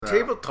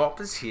Tabletop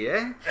is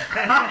here.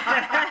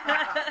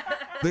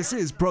 This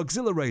is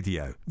Progzilla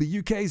Radio, the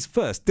UK's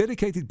first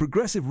dedicated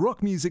progressive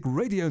rock music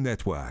radio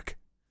network.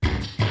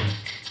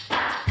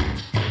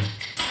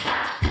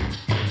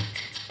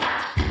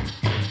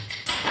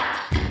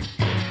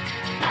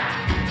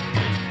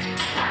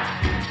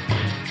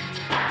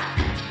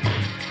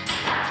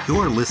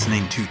 You're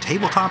listening to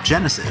Tabletop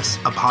Genesis,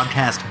 a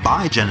podcast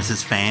by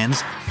Genesis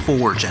fans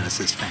for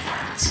Genesis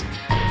fans.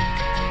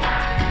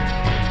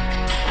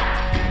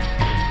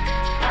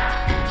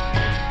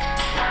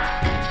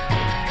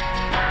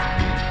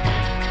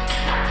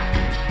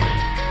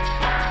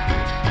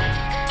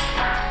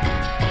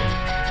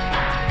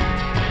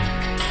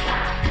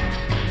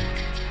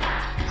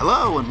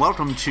 Hello and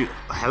welcome to...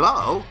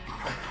 Hello?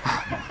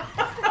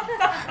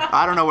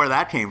 I don't know where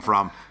that came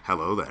from.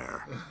 Hello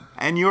there.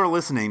 And you're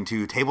listening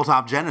to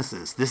Tabletop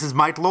Genesis. This is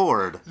Mike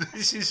Lord.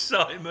 This is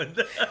Simon.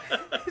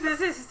 This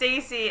is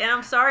Stacy, and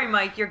I'm sorry,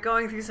 Mike, you're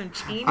going through some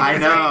changes. I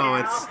know,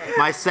 right now. it's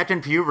my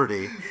second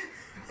puberty.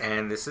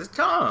 And this is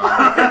Tom.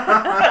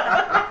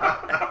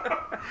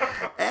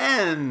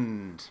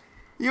 And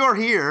you're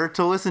here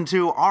to listen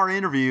to our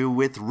interview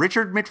with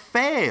Richard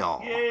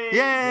MacPhail.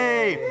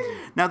 Yay!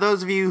 Now,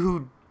 those of you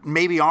who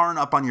maybe aren't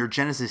up on your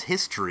Genesis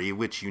history,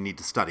 which you need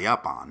to study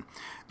up on,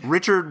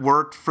 Richard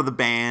worked for the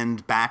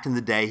band back in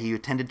the day. He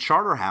attended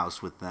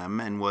Charterhouse with them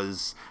and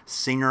was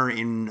singer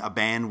in a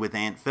band with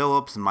Ant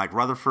Phillips and Mike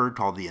Rutherford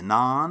called the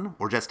Anon,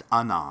 or just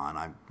Anon.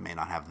 I may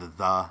not have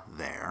the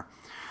there.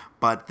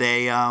 But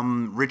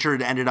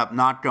Richard ended up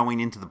not going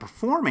into the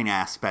performing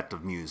aspect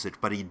of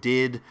music, but he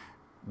did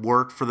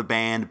work for the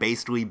band,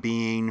 basically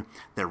being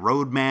their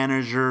road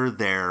manager,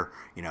 their,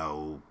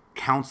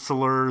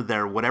 counselor,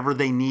 their whatever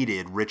they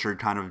needed. Richard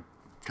kind of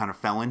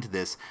fell into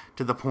this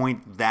to the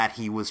point that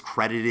he was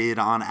credited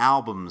on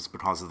albums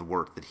because of the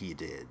work that he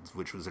did,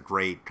 which was a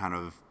great kind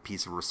of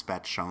piece of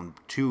respect shown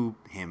to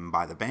him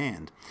by the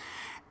band.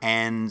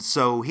 And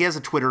so he has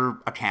a Twitter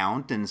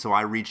account, and so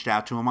I reached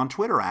out to him on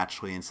Twitter,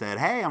 actually, and said,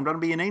 hey, I'm going to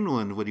be in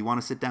England. Would you want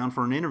to sit down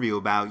for an interview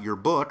about your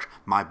book,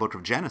 My Book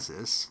of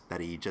Genesis,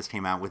 that he just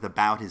came out with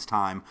about his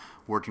time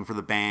working for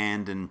the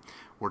band and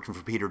working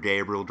for Peter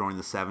Gabriel during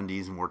the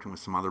 70s and working with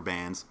some other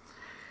bands.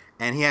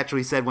 And he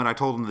actually said, when I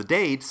told him the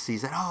dates, he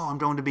said, oh, I'm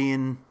going to be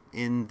in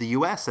the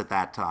U.S. at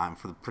that time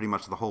for pretty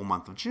much the whole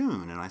month of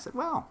June. And I said,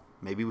 well,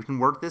 maybe we can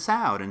work this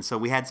out. And so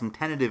we had some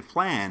tentative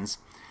plans.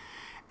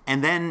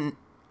 And then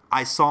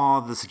I saw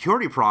The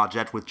Security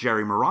Project with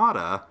Jerry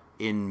Marotta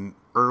in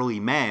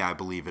early May, I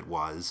believe it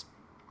was.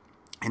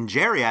 And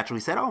Jerry actually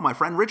said, oh, my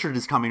friend Richard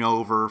is coming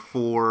over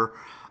for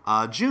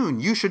June.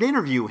 You should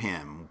interview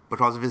him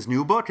because of his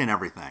new book and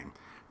everything.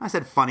 I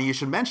said, funny you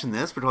should mention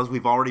this because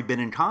we've already been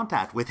in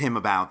contact with him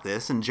about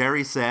this. And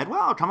Jerry said,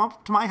 well, come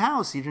up to my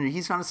house. He's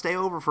going to stay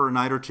over for a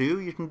night or two.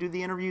 You can do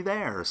the interview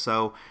there.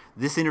 So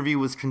this interview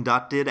was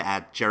conducted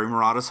at Jerry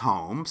Marotta's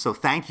home. So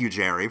thank you,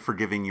 Jerry, for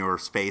giving your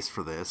space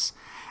for this.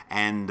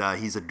 And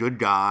he's a good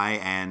guy.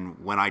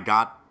 And when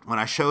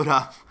I showed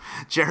up,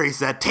 Jerry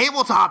said,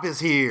 Tabletop is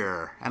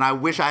here. And I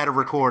wish I had a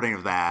recording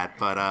of that.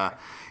 But,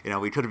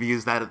 we could have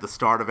used that at the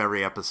start of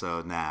every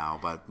episode now.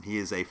 But he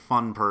is a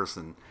fun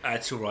person.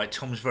 That's all right.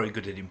 Tom's very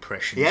good at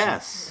impressions.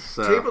 Yes.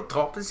 So.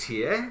 Tabletop is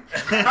here.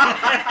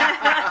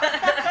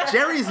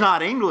 Jerry's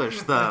not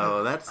English,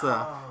 though. That's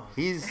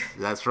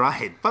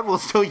right. But we'll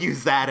still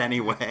use that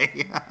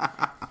anyway.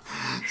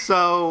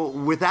 So,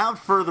 without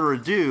further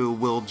ado,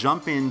 we'll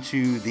jump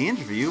into the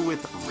interview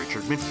with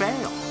Richard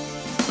MacPhail.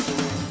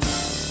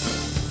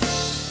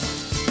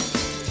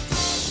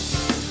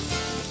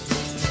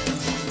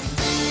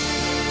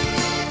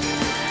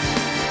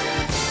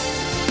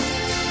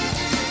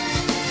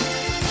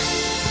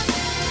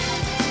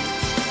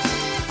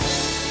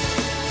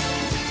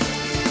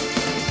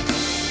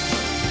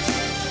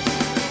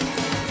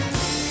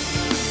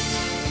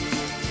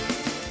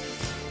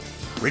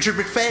 Richard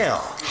MacPhail.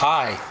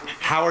 Hi.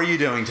 How are you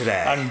doing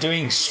today? I'm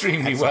doing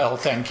extremely well,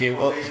 thank you.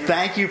 Well,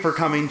 thank you for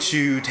coming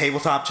to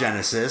Tabletop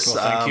Genesis.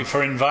 Well, thank you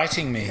for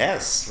inviting me.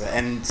 Yes,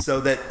 and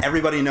so that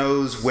everybody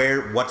knows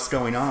what's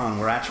going on,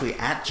 we're actually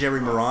at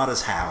Jerry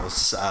Marotta's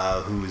house,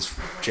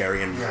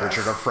 Jerry and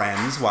Richard are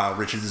friends, while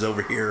Richard is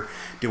over here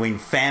doing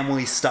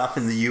family stuff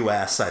in the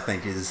U.S., I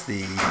think is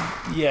the...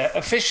 Yeah,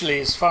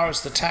 officially, as far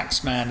as the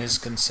Taxman is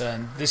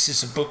concerned, this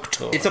is a book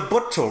tour. It's a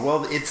book tour.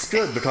 Well, it's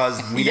good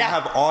because we now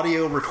have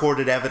audio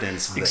recorded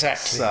evidence of this.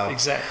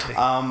 Exactly.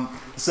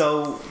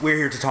 So we're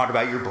here to talk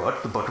about your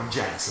book, The Book of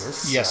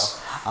Genesis.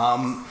 Yes. So,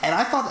 and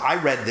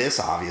I read this,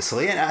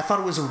 obviously, and I thought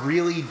it was a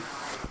really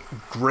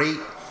great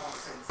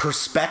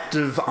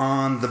perspective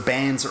on the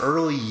band's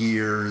early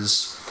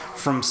years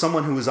from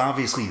someone who was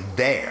obviously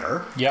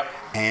there. Yep.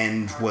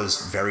 And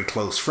was very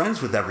close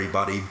friends with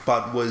everybody,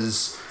 but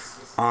was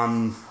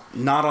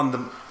not on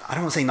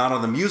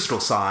the musical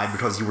side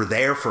because you were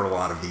there for a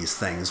lot of these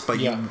things, but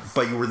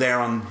you were there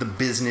on the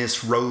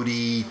business,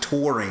 roadie,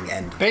 touring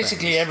end.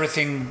 Basically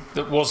everything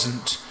that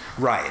wasn't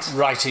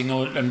writing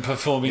and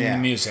performing the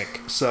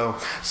music. So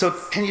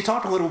can you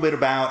talk a little bit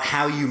about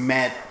how you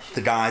met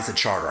the guys at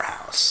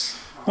Charterhouse?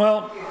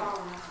 Well,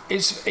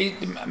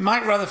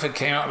 Mike Rutherford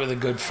came up with a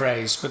good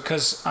phrase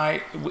because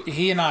I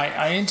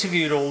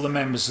interviewed all the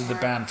members of the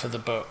band for the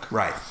book.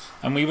 Right.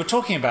 And we were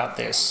talking about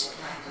this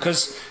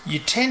because you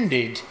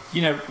tended,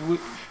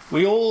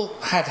 we all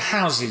had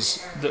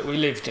houses that we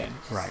lived in.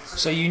 Right.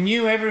 So you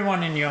knew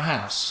everyone in your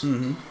house.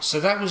 Mm-hmm. So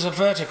that was a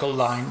vertical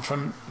line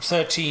from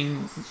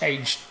 13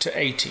 age to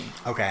 18.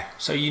 Okay.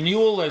 So you knew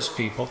all those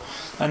people.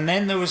 And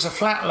then there was a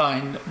flat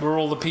line where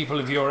all the people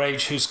of your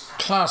age whose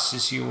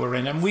classes you were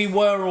in. And we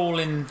were all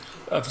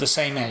of the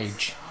same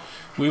age.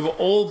 We were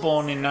all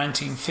born in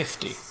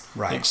 1950.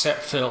 Right.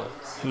 Except Phil,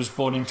 who was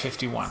born in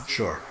 51.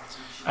 Sure.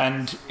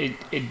 And it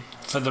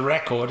for the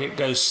record, it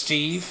goes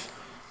Steve,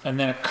 and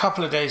then a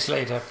couple of days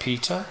later,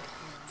 Peter,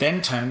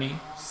 then Tony,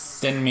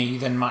 then me,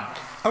 then Mike.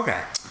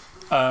 Okay.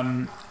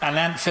 And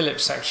Ant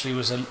Phillips actually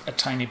was a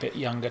tiny bit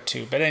younger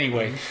too. But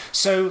anyway,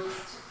 so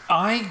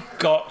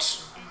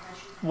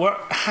what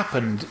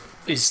happened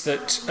is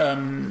that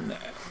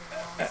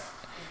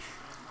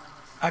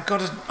I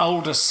got an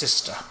older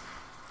sister,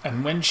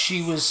 and when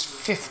she was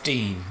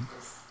 15,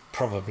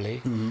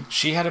 probably,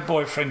 she had a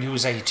boyfriend who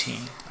was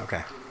 18.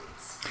 Okay.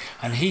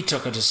 And he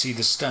took her to see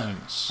the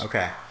Stones.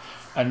 Okay.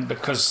 And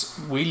because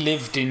we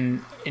lived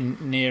in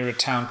near a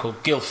town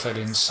called Guildford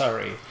in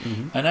Surrey,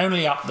 and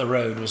only up the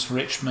road was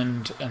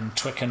Richmond and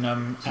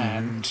Twickenham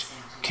and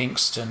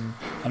Kingston,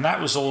 and that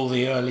was all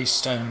the early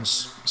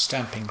Stones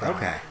stamping ground.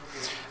 Okay.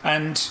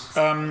 And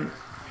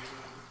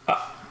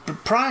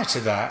prior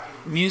to that,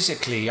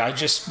 musically, I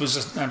just was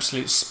an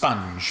absolute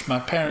sponge. My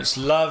parents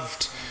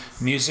loved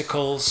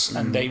musicals,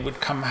 and they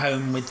would come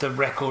home with the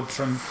record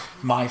from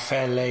My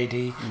Fair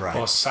Lady, right,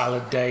 or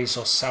Salad Days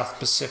or South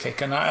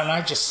Pacific, and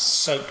I just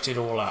soaked it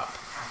all up.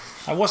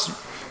 I wasn't.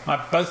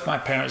 Both my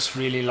parents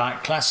really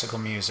liked classical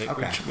music,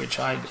 okay, which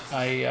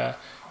I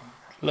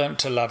learnt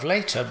to love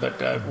later,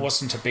 but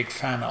wasn't a big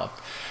fan of.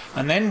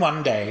 And then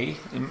one day,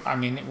 I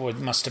mean, it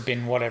must have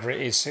been whatever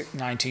it is,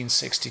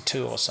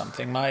 1962 or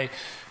something.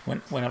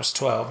 When I was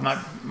 12,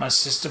 my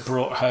sister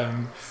brought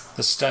home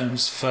the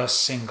Stones'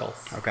 first single.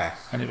 Okay.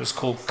 And it was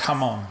called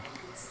Come On,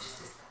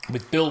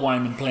 with Bill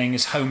Wyman playing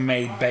his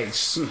homemade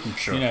bass.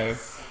 Sure.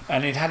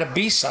 And it had a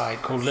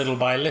B-side called Little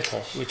by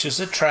Little, which is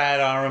a trad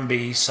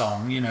R&B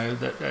song,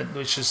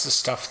 which is the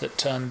stuff that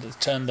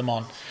turned them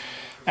on.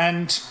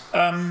 And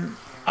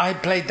I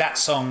played that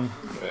song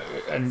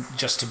and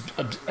just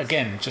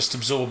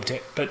absorbed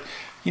it. But,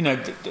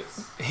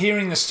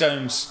 hearing the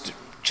Stones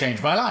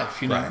changed my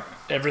life, Right.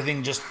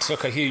 Everything just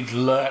took a huge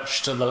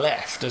lurch to the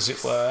left, as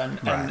it were.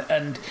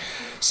 And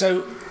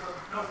so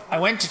I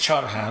went to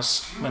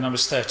Charterhouse when I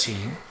was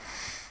 13.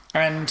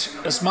 And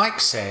as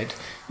Mike said,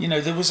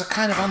 there was a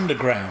kind of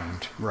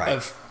underground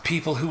of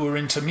people who were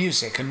into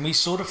music, and we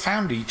sort of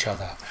found each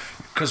other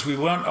because we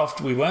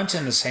weren't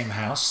in the same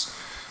house,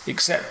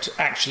 except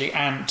actually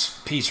Ant,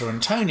 Peter,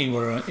 and Tony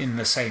were in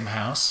the same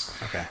house,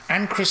 okay,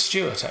 and Chris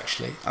Stewart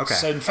actually. Okay.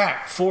 So in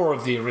fact, 4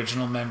 of the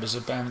original members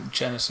of band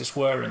Genesis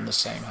were in the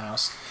same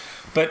house,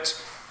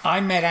 but I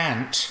met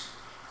Ant,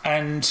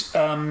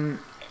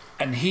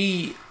 and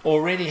he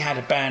already had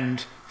a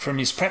band from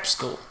his prep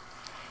school.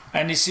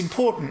 And it's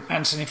important,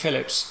 Anthony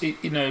Phillips,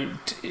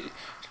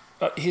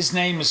 his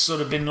name has sort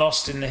of been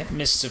lost in the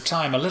mists of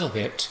time a little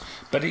bit,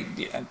 but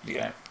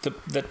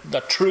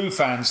the true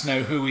fans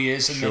know who he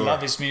is, and sure, they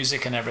love his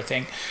music and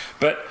everything.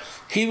 But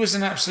he was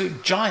an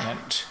absolute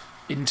giant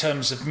in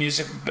terms of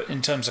music, but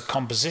in terms of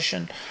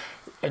composition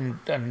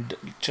and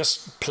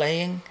just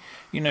playing.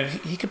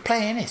 He could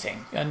play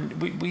anything.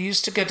 And we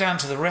used to go down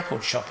to the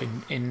record shop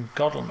in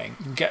Godalming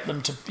and get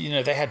them to,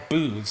 they had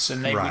booths,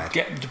 and they would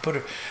get them to put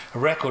a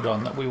record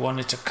on that we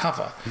wanted to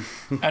cover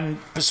and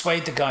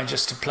persuade the guy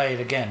just to play it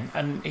again.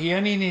 And he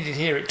only needed to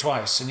hear it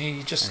twice, and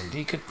he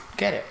could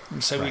get it.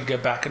 And so we'd go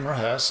back and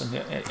rehearse, and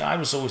I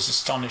was always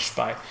astonished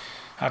by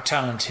how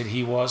talented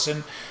he was.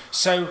 And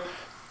so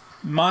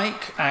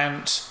Mike,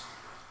 Ant,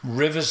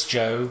 Rivers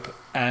Job,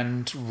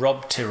 and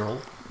Rob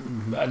Tyrrell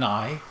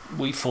and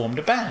we formed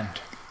a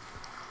band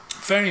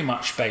very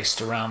much based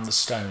around the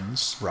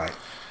Stones. Right.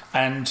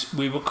 And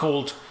we were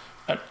called,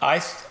 I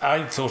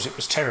thought it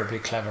was terribly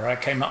clever. I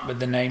came up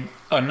with the name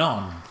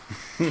Anon,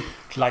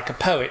 like a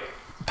poem,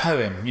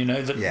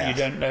 that you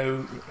don't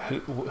know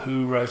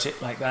who wrote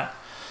it like that.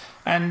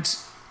 And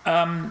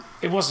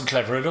it wasn't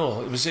clever at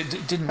all.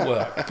 It didn't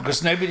work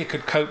because nobody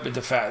could cope with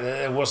the fact that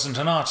there wasn't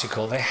an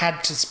article. They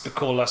had to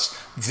call us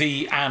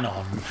the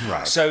Anon.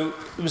 Right. So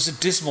it was a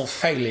dismal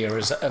failure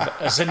as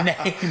a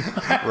name.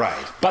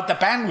 Right. But the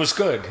band was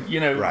good,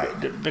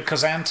 right,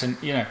 because Anton,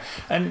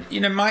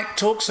 and Mike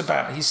talks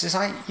about. He says,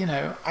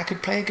 I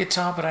could play a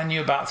guitar, but I knew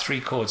about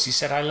 3 chords. He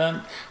said, I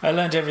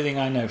learned everything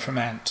I know from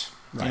Ant.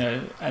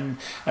 Right. And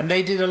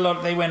they did a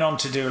lot. They went on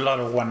to do a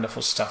lot of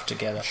wonderful stuff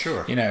together.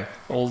 Sure.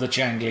 All the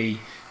jangly,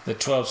 the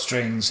 12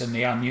 strings and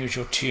the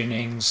unusual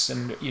tunings,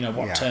 and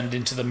what turned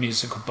into the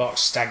musical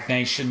box,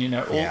 Stagnation,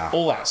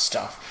 all that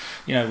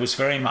stuff, was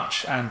very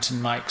much Ant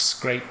and Mike's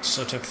great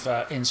sort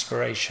of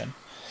inspiration.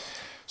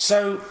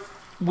 So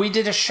we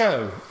did a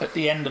show at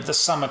the end of the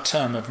summer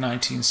term of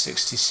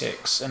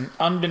 1966, and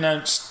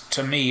unbeknownst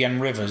to me and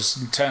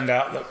Rivers, it turned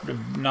out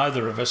that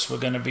neither of us were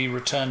going to be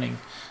returning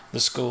the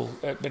school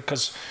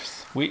because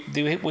we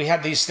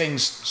had these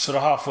things sort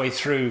of halfway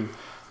through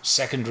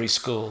secondary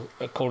school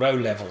called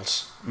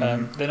O-levels.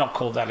 They're not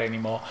called that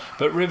anymore,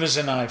 but Rivers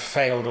and I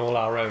failed all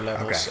our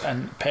O-levels,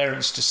 and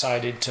parents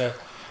decided to,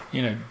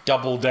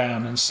 double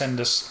down and send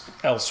us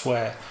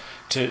elsewhere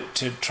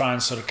to try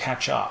and sort of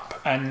catch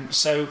up. And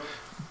so,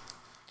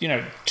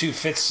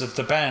 2/5 of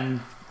the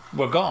band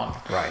were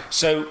gone. Right.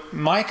 So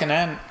Mike and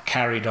Ant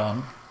carried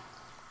on,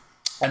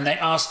 and they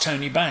asked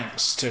Tony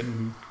Banks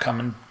to come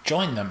and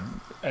join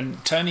them.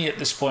 And Tony at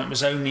this point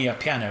was only a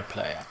piano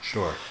player.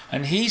 Sure.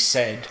 And he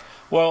said,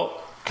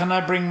 well, can I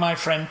bring my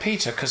friend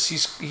Peter, because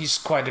he's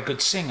quite a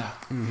good singer.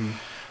 Mm-hmm.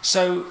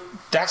 So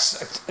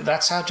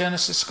that's how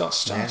Genesis got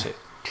started. Yeah.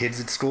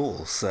 Kids at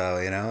school, so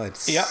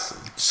it's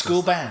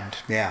school band.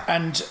 Yeah.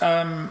 And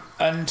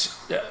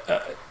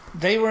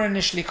they were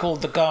initially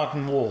called the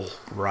Garden Wall.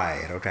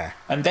 Right. Okay.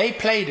 And they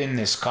played in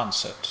this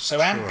concert.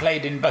 So Ant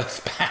played in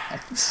both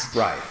bands.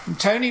 Right. And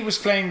Tony was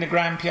playing the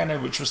grand piano,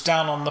 which was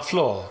down on the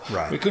floor.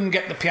 Right. We couldn't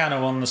get the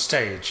piano on the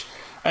stage.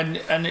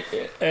 And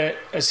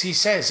as he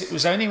says, it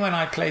was only when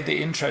I played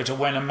the intro to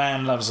When a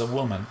Man Loves a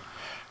Woman,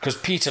 because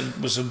Peter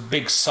was a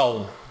big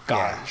soul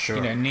guy. Yeah,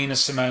 sure. Nina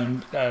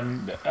Simone,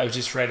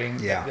 Otis Redding.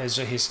 Yeah. Those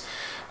are his.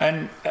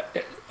 And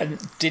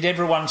did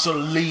everyone sort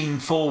of lean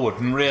forward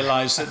and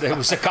realise that there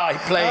was a guy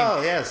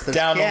playing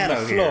down on the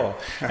floor?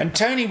 And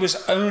Tony was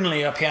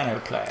only a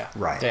piano player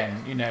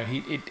then.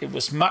 It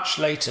was much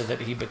later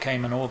that he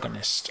became an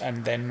organist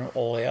and then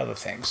all the other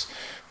things.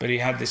 But he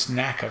had this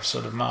knack of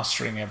sort of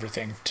mastering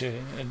everything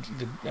to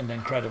an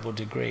incredible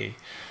degree.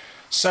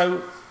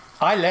 So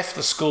I left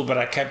the school, but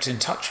I kept in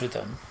touch with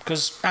them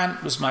because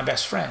Ant was my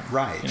best friend.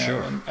 Right,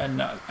 sure.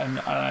 And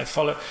I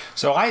followed.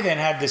 So I then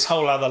had this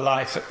whole other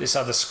life at this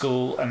other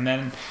school, and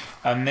then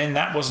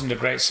that wasn't a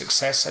great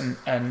success.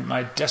 And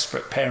my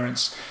desperate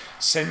parents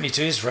sent me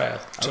to Israel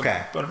to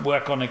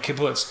work on a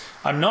kibbutz.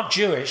 I'm not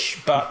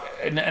Jewish, but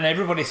and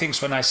everybody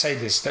thinks when I say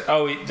this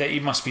that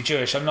you must be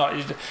Jewish. I'm not.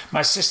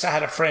 My sister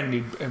had a friend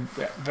who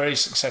very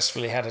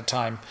successfully had a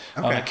time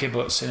on a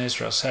kibbutz in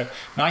Israel. So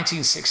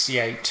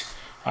 1968.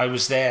 I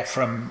was there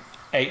from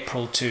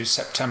April to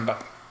September,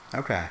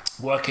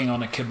 working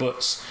on a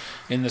kibbutz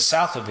in the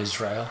south of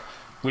Israel,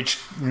 which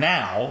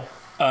now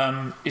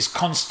is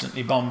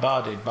constantly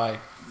bombarded by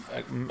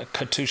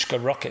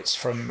Katyusha rockets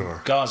from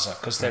Gaza,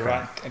 because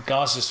they're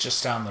Gaza's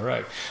just down the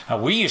road. Now,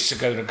 we used to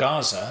go to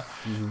Gaza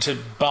to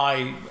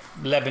buy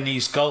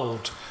Lebanese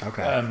gold,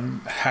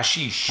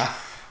 hashish.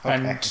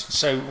 And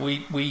so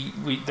we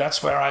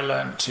that's where I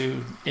learned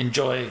to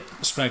enjoy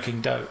smoking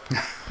dope.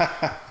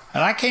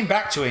 And I came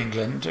back to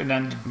England and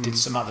then did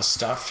some other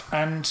stuff.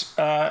 And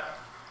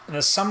in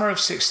the summer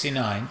of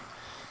 '69,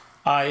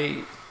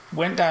 I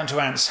went down to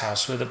Ant's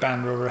house where the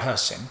band were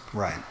rehearsing.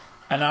 Right.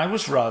 And I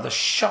was rather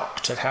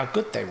shocked at how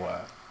good they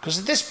were. Because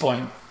at this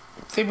point,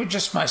 they were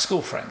just my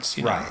school friends,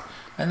 Right.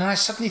 And then I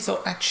suddenly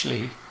thought,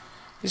 actually,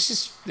 this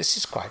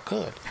is quite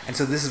good. And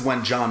so this is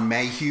when John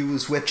Mayhew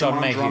was with them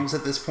on drums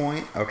at this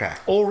point? Okay.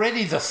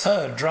 Already the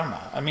third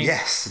drummer. I mean,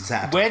 yes,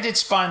 exactly. Where did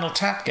Spinal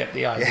Tap get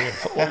the idea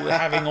of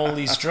having all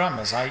these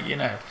drummers?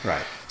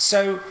 Right.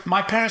 So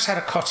my parents had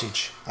a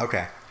cottage.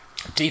 Okay.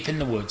 Deep in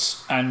the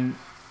woods,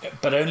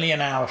 but only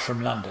an hour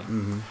from London.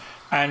 Mm-hmm.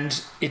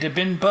 And it had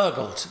been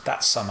burgled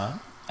that summer,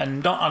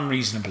 and not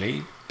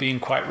unreasonably, being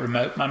quite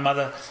remote. My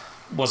mother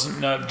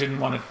didn't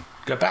want to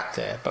go back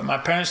there, but my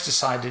parents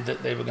decided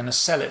that they were going to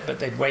sell it, but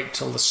they'd wait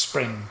till the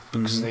spring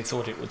because they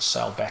thought it would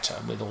sell better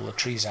with all the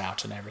trees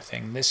out and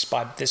everything.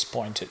 By this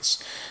point,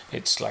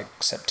 it's like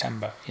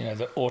September.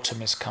 The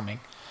autumn is coming,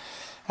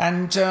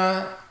 and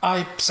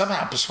I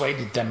somehow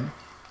persuaded them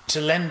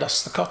to lend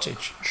us the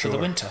cottage for the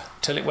winter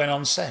till it went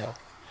on sale,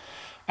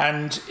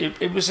 and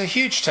it was a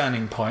huge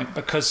turning point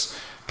because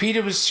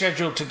Peter was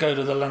scheduled to go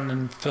to the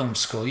London Film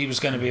School. He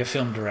was going to be a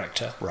film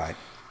director. Right.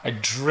 I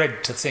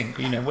dread to think,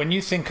 when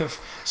you think of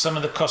some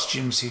of the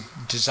costumes he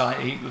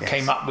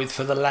came up with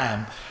for The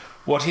Lamb,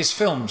 what his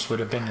films would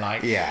have been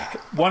like. Yeah.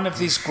 One of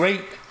these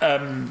great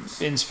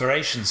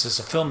inspirations as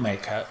a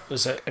filmmaker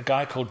was a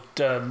guy called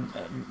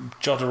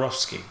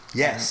Jodorowsky.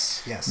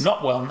 Yes.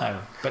 Not well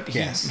known, but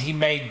he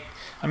made.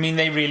 I mean,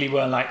 they really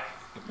were like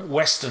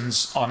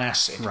westerns on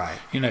acid. Right.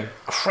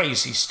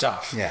 Crazy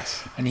stuff.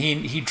 Yes. And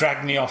he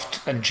dragged me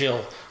off and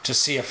Jill to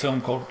see a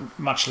film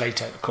much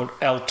later called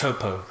El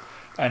Topo.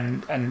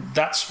 And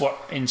that's what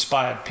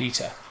inspired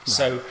Peter. Right.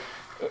 So,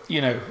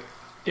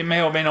 it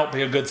may or may not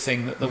be a good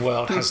thing that the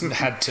world hasn't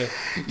had to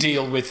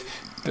deal with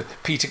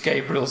Peter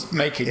Gabriel's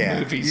making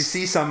movies. You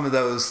see some of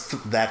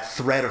that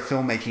thread of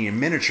filmmaking in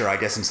miniature, I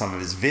guess, in some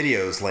of his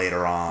videos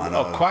later on.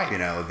 Quite.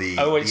 The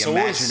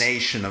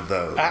imagination of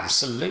those.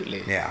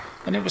 Absolutely. Yeah.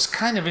 And it was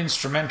kind of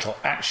instrumental,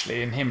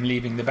 actually, in him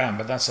leaving the band,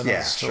 but that's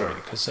another story.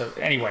 Sure.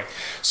 Anyway,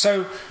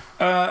 so...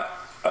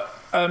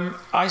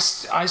 I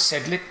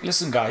said,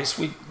 listen, guys,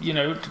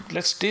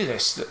 let's do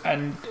this.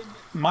 And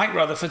Mike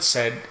Rutherford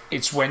said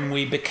it's when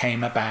we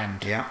became a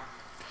band. Yeah.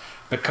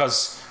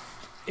 Because,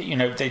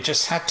 they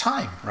just had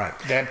time. Right.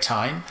 They had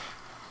time,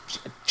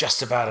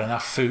 just about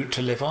enough food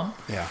to live on.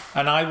 Yeah.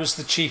 And I was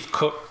the chief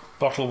cook,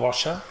 bottle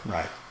washer.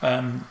 Right.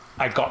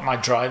 I got my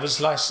driver's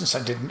license.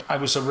 I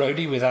was a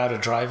roadie without a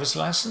driver's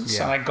license,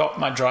 Yeah. and I got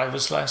my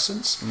driver's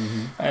license.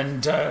 Mm-hmm.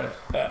 And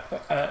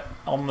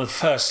on the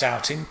first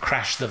outing,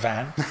 crashed the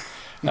van.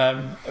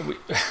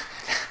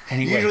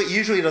 Anyway,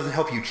 Usually it doesn't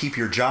help you keep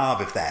your job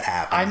if that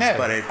happens. I know.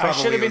 But it I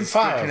probably should have been was good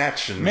fired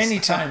connections. many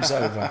times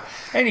over.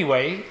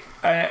 Anyway,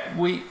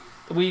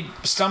 we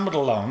stumbled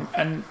along,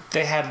 and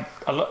they had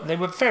a lot. They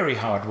were very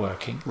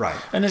hardworking. Right.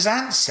 And as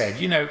Ant said,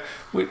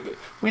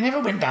 we never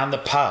went down the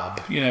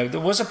pub. There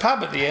was a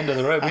pub at the end of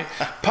the road.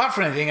 Apart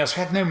from anything else,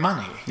 we had no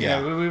money.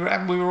 Yeah. We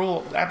were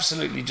all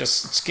absolutely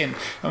just skinned.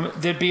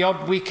 There'd be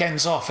odd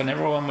weekends off, and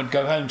everyone would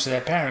go home to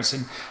their parents,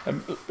 and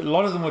a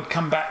lot of them would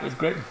come back with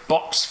great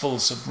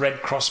boxfuls of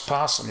Red Cross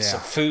parcels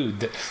of food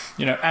that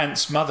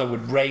Ant's mother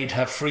would raid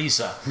her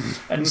freezer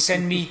and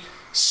send me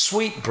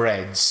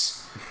sweetbreads,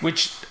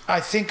 which I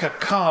think are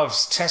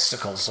calves'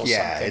 testicles or something.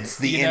 Yeah, it's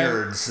the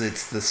innards.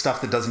 It's the stuff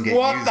that doesn't get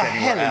What used the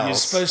anywhere hell are you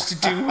else. supposed to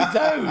do with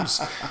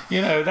those?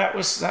 That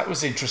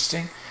was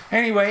interesting.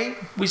 Anyway,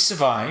 we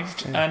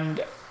survived,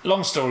 and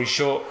long story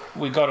short,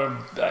 we got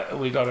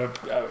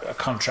a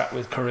contract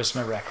with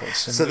Charisma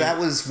Records. And So that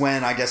was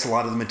when I guess a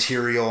lot of the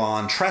material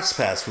on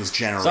Trespass was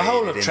generated. the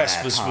whole of in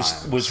Trespass that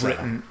time. was So-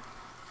 written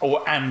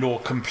or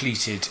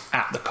completed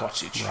at the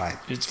Cottage. Right.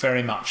 It's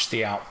very much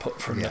the output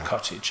from the Yeah.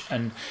 Cottage.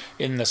 And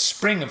in the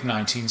spring of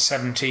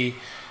 1970,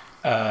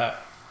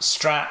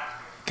 Strat,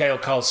 Gail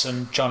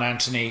Coulson, John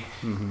Anthony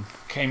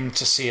came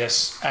to see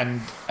us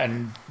and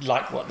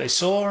liked what they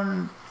saw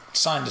and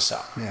signed us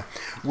up. Yeah.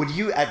 Would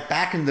you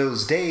back in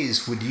those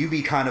days? Would you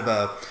be kind of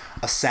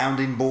a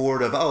sounding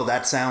board of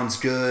that sounds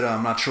good?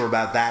 I'm not sure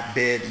about that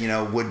bit.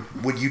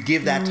 Would you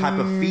give that type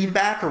of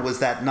feedback, or was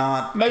that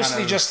not Mostly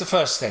kind of- just the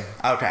first thing.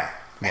 okay?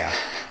 Yeah.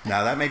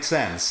 No, that makes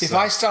sense. If So-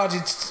 I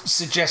started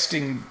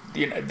suggesting,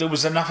 there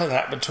was enough of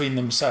that between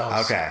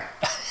themselves. okay.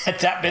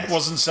 That bit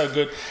wasn't so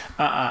good.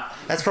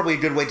 That's probably a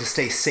good way to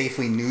stay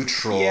safely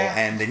neutral Yeah,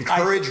 and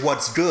encourage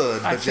what's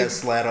good, but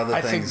just let other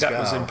I things think that go.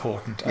 was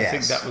important. I think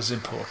Yes. that was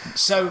important.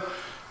 So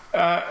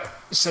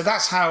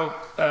that's how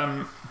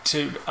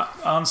to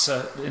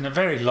answer in a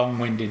very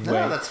long-winded way.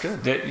 No, that's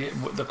good.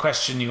 The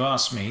question you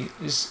asked me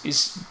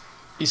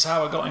is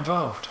how I got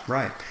involved.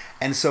 Right.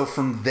 And so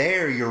from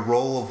there, your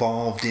role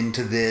evolved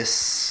into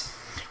this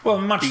Well,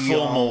 much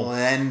be-all, formal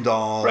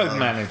end-all road of-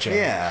 manager.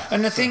 Yeah.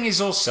 And the thing is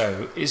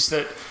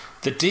that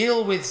the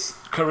deal with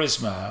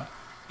Charisma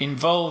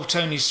involved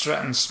Tony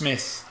Stratton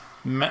Smith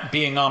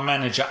being our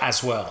manager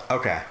as well.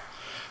 Okay.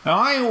 Now,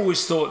 I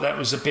always thought that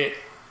was a bit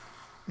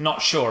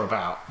not sure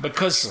about,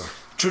 because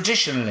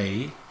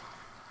traditionally,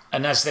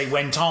 and as they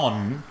went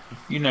on,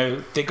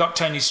 they got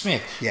Tony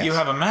Smith. Yes. You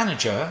have a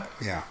manager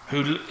Yeah.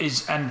 who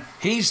is, and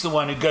he's the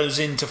one who goes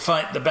in to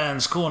fight the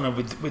band's corner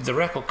with the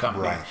record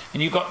company. Right.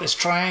 And you've got this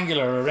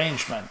triangular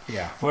arrangement.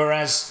 Yeah.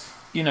 Whereas,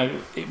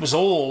 it was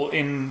all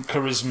in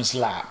Charisma's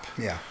lap.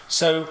 Yeah.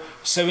 So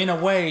in a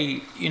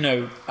way,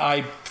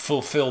 I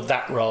fulfilled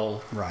that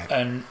role. Right.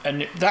 And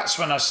that's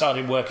when I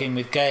started working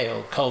with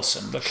Gail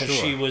Coulson, because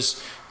Sure. she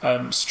was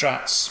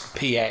Strat's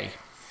PA.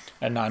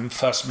 And I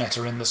first met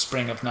her in the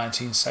spring of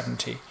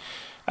 1970.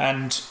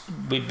 And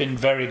we've been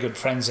very good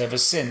friends ever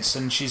since.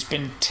 And she's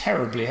been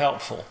terribly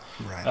helpful.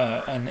 Right.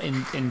 And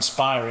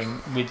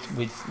inspiring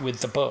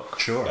with the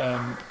book. Sure.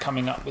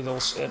 Coming up with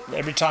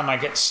every time I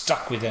get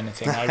stuck with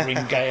anything, I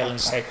ring Gail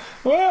and say,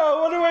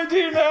 "Well, what do I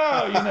do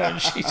now?"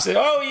 And she said,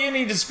 "Oh, you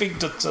need to speak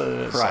to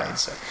Right.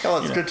 so-and-so." Well,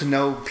 it's good to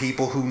know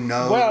people who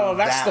know. Well,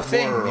 that's that the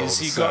thing world, is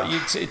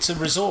it's a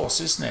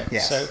resource, isn't it?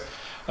 Yes. So,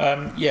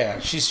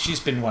 she's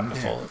been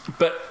wonderful. Yeah.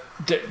 But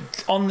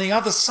on the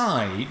other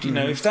side,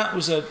 if that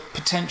was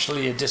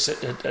potentially a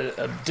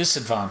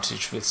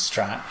disadvantage with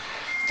Strat,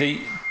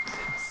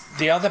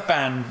 the other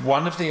band,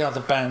 one of the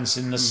other bands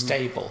in the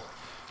stable,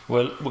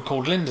 were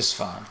called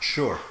Lindisfarne.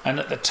 Sure. And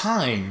at the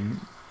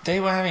time, they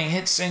were having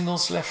hit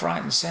singles left,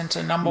 right, and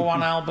centre, number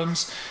one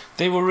albums.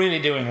 They were really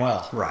doing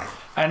well. Right.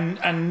 And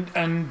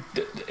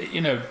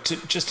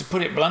just to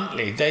put it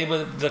bluntly, they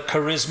were the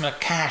Charisma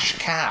cash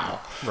cow.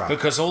 Right.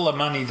 Because all the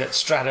money that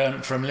Strat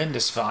earned from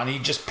Lindisfarne, he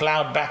just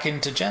ploughed back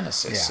into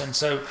Genesis. Yeah. And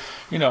so,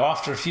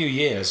 after a few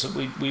years,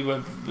 we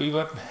were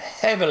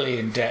heavily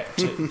in debt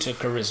to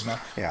Charisma.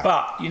 Yeah.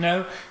 But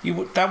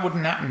that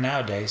wouldn't happen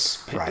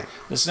nowadays. Right.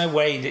 There's no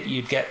way that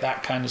you'd get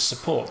that kind of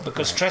support,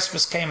 because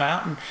Trespass came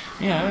out and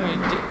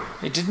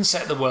it didn't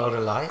set the world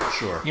alight.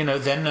 Sure.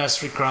 Then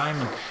Nursery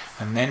Crime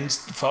and then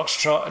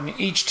Foxtrot, and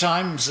each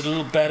time it was a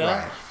little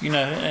better.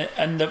 Right.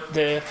 And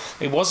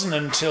it wasn't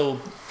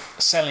until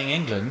Selling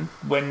England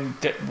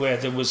where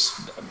there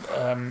was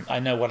I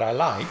Know What I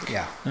Like,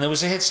 Yeah. and there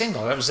was a hit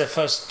single. That was their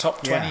first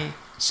top 20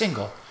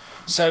 single.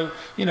 So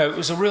it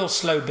was a real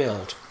slow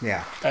build.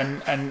 Yeah.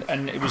 And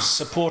it was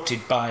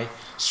supported by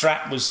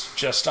Strat was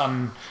just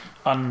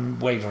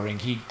unwavering.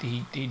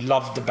 He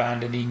loved the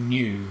band, and he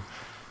knew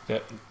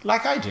that,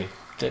 like I do,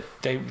 that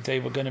they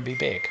were going to be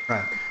big.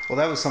 Right. Well,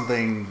 that was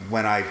something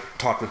when I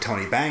talked with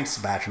Tony Banks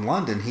back in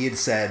London. He had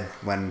said,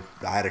 when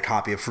I had a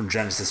copy of From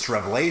Genesis to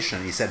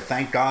Revelation, he said,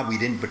 "Thank God we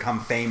didn't become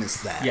famous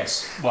then."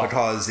 Yes, well,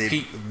 because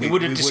we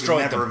would have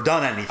destroyed never them. have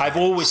done anything. I've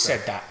always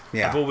said that.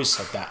 Yeah. I've always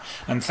said that.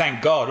 And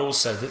thank God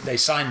also that they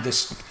signed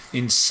this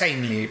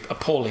insanely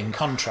appalling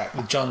contract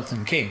with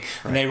Jonathan King,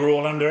 and they were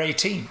all under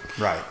 18.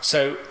 Right.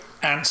 So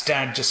Ant's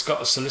dad just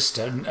got a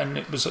solicitor, and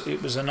it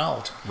was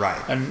annulled.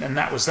 Right. And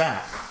that was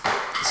that.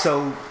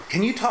 So,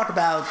 can you talk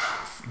about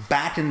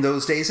back in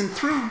those days and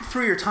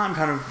through your time,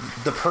 kind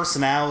of the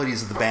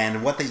personalities of the band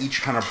and what they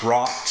each kind of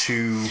brought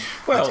to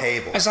the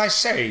table? As I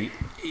say,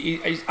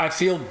 I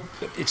feel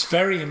it's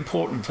very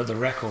important for the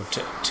record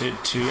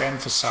to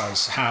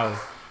emphasise how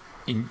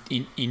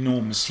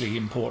enormously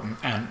important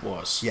Ant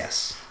was.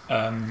 Yes.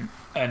 And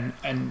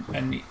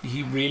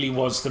he really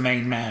was the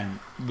main man.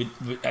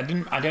 I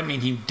don't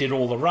mean he did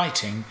all the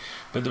writing,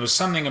 but there was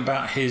something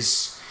about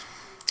his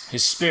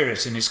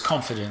spirit and his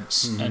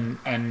confidence,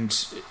 and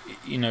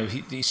you know,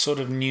 he sort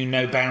of knew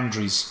no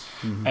boundaries,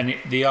 and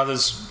the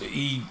others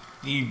he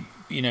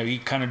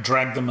kind of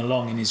dragged them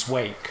along in his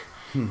wake.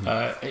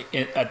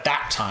 At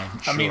that time,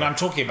 Sure. I mean, I'm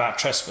talking about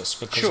Trespass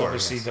because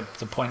obviously yes.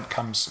 the point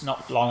comes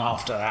not long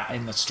after that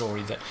in the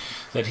story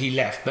that he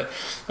left. But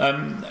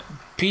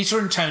Peter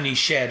and Tony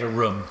shared a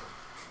room,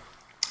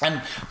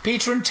 and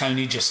Peter and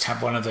Tony just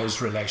have one of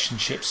those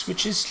relationships,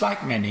 which is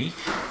like many,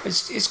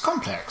 it's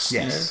complex.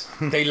 Yes.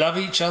 You know? They love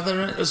each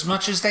other as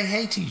much as they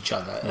hate each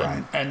other,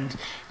 Right. and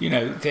you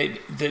know,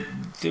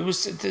 there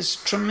was this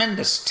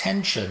tremendous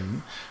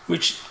tension,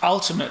 which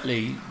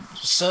ultimately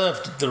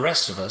served the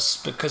rest of us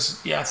because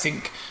I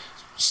think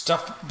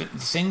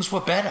things were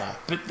better.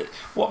 But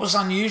what was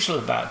unusual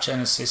about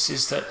Genesis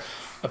is that,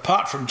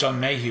 apart from John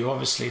Mayhew,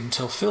 obviously,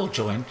 until Phil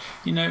joined,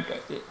 you know,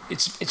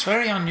 it's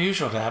very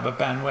unusual to have a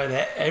band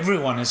where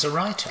everyone is a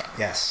writer.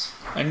 Yes.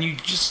 And you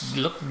just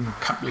look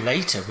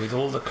later with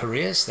all the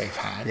careers they've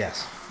had.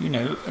 Yes. You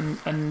know,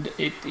 and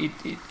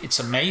it's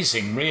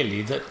amazing,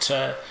 really,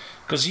 that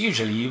because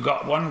usually you've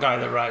got one guy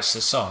that writes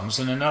the songs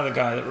and another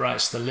guy that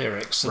writes the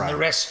lyrics, and Right. the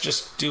rest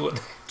just do what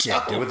they're told.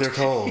 Yeah, do what they're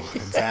told.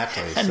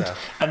 Exactly. So.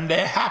 And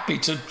they're happy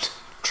to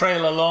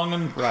trail along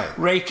and Right.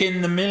 rake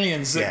in the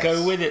millions that Yes.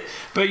 go with it.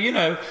 But you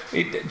know,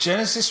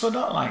 Genesis were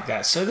not like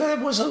that. So there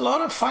was a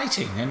lot of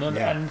fighting and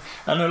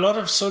a lot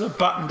of sort of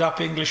buttoned up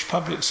English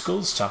public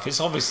school stuff. It's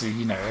obviously,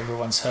 you know,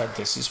 everyone's heard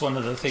this. It's one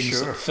of the things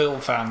Sure. that Phil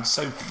found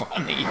so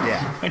funny.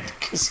 Yeah.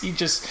 Because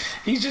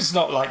he's just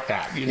not like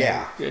that, you know.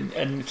 Yeah.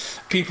 And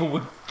people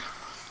would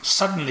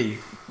suddenly,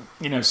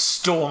 you know,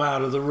 storm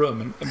out of the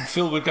room, and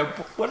Phil would go,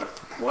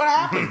 "What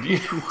happened? You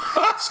know,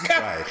 what's going-"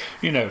 Right.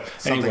 You know,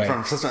 Something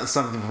anyway.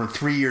 something from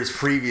 3 years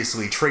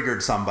previously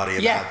triggered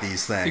somebody about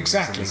these things.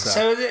 Exactly. And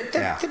So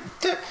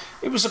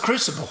it was a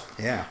crucible.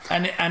 Yeah.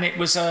 And it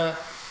was a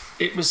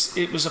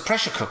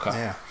pressure cooker.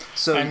 Yeah.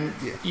 So And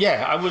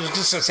I was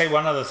just going to say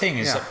one other thing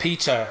is Yeah. that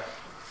Peter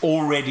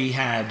already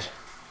had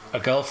a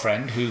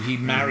girlfriend who he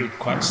married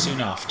quite soon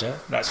after.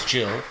 That's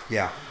Jill.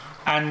 yeah.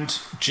 And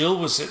Jill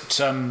was at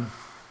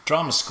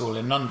drama school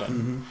in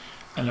London,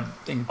 and an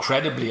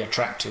incredibly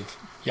attractive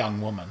young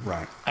woman.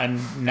 Right.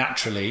 And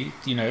naturally,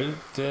 you know,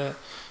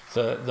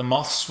 the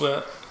moths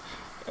were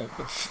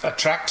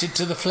attracted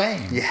to the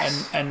flame.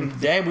 Yes. And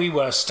there we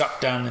were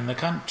stuck down in the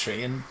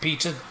country, and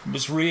Peter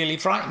was really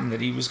frightened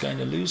that he was going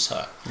to lose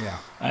her. Yeah.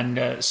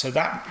 And so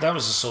that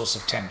was a source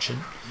of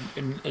tension.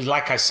 And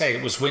like I say,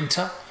 it was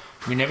winter.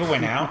 We never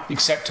went out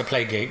except to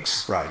play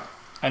gigs. Right.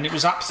 And it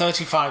was up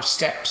 35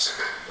 steps,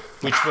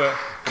 which were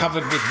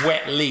covered with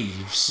wet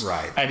leaves.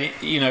 Right. And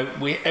it, you know,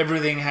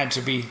 everything had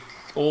to be,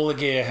 all the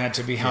gear had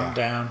to be humped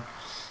down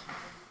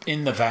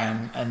in the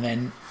van, and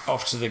then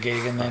off to the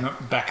gig, and then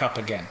back up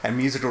again. And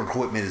musical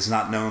equipment is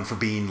not known for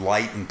being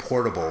light and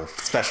portable,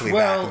 especially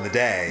back in the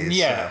day.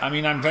 Yeah, So. I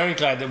mean, I'm very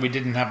glad that we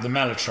didn't have the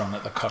Mellotron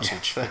at the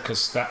cottage,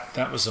 because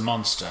that was a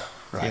monster.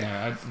 Right. You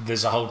know,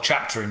 there's a whole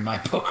chapter in my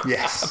book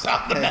Yes,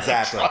 about the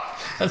exactly.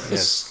 Mellotron.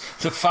 Yes.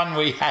 The fun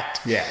we had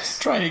Yes.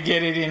 trying to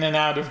get it in and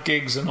out of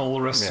gigs and all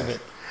the rest of Yes.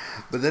 it.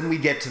 But then we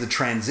get to the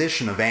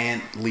transition of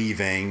Ant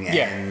leaving,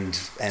 and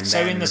So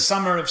then, in the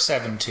summer of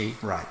 70,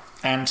 right,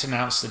 Ant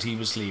announced that he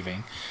was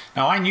leaving.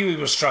 Now, I knew he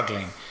was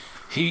struggling.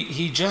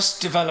 He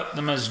just developed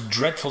the most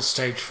dreadful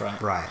stage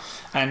fright. right,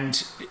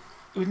 And it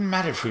wouldn't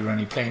matter if we were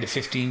only playing to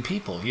 15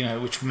 people, you know,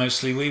 which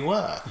mostly we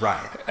were.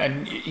 Right.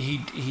 And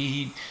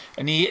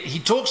he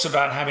talks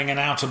about having an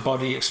out of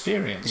body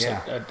experience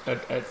Yeah.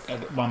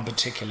 at one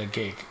particular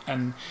gig,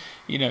 and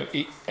you know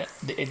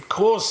it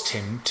caused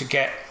him to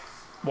get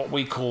what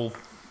we call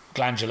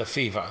glandular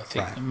fever. I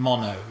think Right.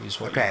 mono is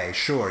what. okay,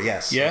 sure,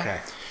 yes, Yeah. okay,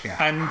 yeah,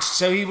 And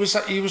so he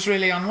was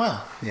really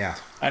unwell, yeah,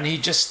 and he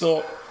just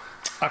thought,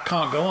 I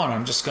can't go on.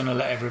 I'm just going to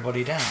let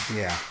everybody down.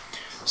 yeah,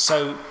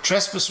 So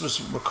Trespass was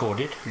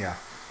recorded. yeah,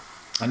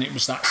 And it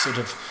was that sort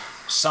of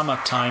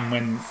summertime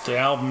when the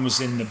album was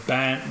in the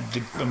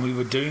band and we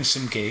were doing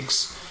some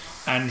gigs,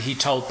 and he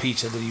told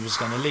Peter that he was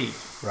going to leave.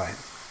 right,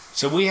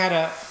 So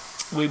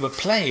we were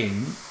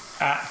playing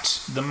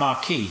at the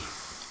Marquee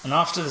And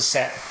after the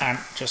set, Ant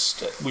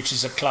which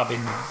is a club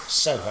in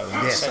Soho,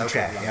 in the centre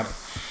of London.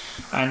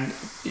 And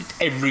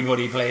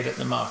everybody played at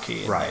the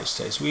Marquee in those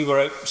days. We were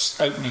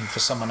opening for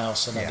someone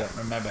else, and I don't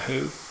remember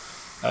who.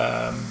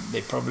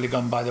 They've probably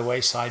gone by the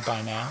wayside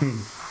by now.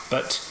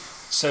 But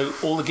so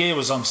all the gear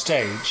was on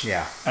stage,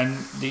 and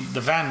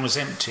the van was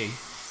empty.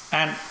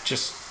 Ant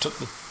just took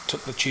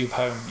the tube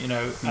home, you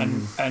know,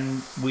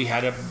 and we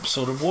had a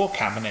sort of war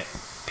cabinet,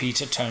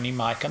 Peter, Tony,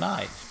 Mike and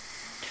I.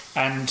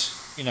 And,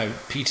 you know,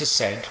 Peter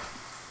said,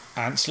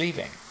 Ant's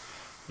leaving.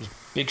 It was a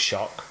big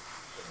shock.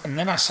 And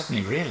then I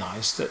suddenly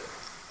realised that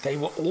they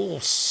were all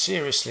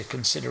seriously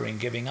considering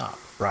giving up.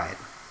 Right.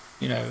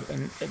 You know,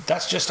 and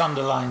that just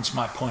underlines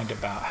my point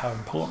about how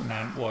important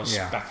Ant was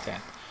back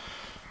then.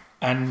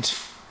 And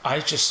I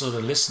just sort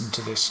of listened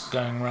to this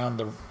going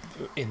around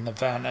in the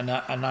van,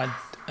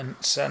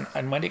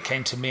 and when it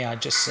came to me, I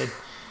just said,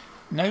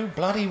 "No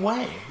bloody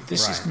way!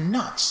 This is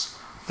nuts.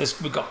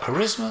 We've got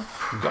Charisma,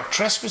 we've got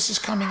Trespassers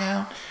coming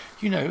out.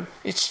 You know,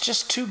 it's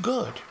just too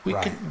good.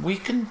 We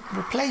can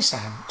replace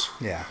Ant."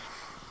 Yeah.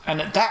 And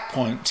at that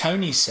point,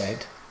 Tony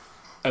said,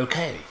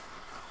 "Okay,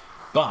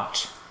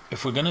 but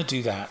if we're going to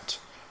do that,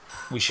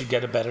 we should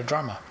get a better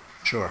drummer."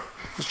 Sure.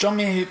 Because John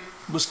Mayhew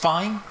was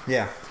fine.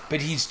 Yeah.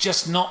 But he's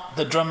just not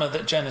the drummer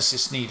that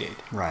Genesis needed.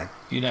 Right.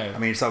 You know. I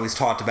mean, it's always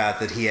talked about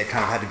that he had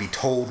kind of had to be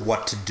told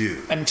what to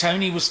do. And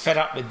Tony was fed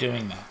up with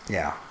doing that.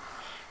 Yeah.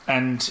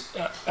 And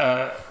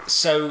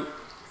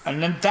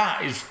and then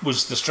that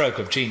was the stroke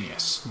of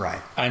genius.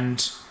 Right.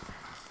 And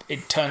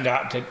it turned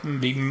out to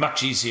be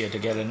much easier to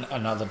get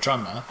another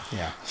drummer.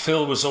 Yeah.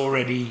 Phil was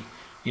already,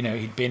 you know,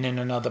 he'd been in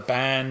another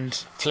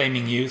band,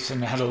 Flaming Youth,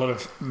 and had a lot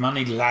of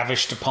money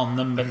lavished upon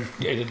them, but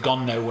it had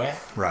gone nowhere.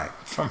 Right.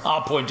 From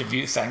our point of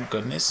view, thank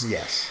goodness.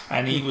 Yes.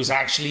 And he was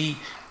actually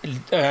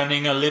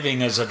earning a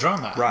living as a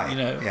drummer. Right. You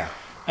know. Yeah.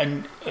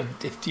 And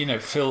you know,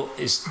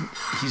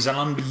 he's an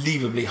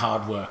unbelievably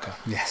hard worker.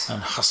 Yes.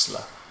 And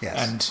hustler.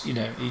 Yes. And you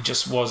know, he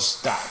just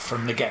was that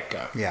from the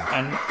get-go.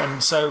 Yeah.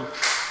 And so,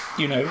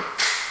 you know,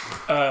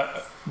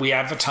 we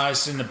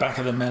advertised in the back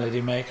of the Melody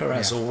Maker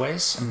as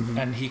always,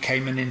 and he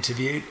came and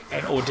interviewed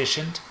and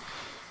auditioned.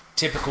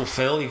 Typical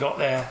Phil. He got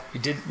there.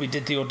 We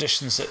did the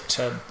auditions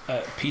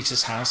at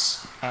Peter's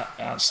house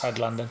outside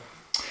London,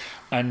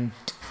 and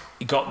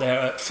he got there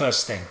at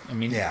first thing. I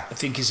mean, I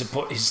think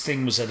his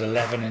thing was at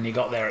 11, and he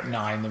got there at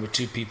 9. There were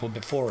 2 people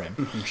before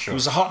him. Sure. It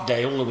was a hot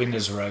day. All the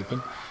windows were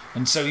open,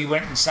 and so he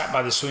went and sat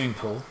by the swimming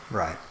pool.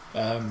 Right.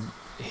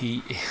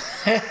 He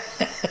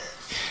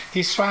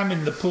he swam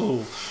in the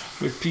pool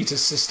with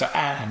Peter's sister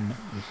Anne,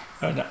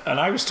 and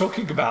I was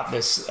talking about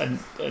this, and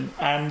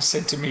Anne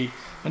said to me,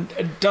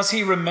 and does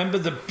he remember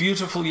the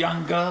beautiful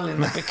young girl in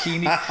the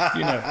bikini?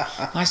 You know,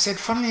 I said,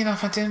 funnily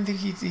enough, I don't think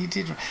he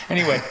did.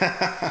 Anyway,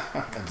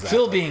 exactly.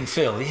 Phil being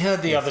Phil, he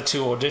heard the other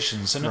 2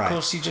 auditions, and of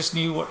course he just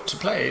knew what to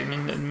play. I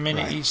mean, the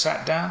minute he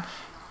sat down,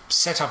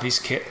 set up his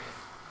kit,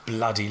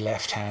 bloody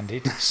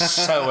left-handed,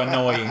 so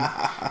annoying,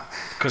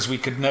 because we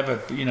could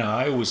never, you know,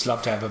 I always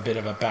love to have a bit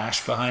of a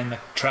bash behind the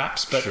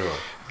traps,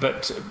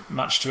 but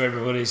much to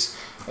everybody's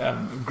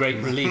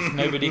great relief,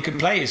 nobody could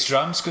play his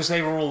drums because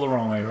they were all the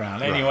wrong way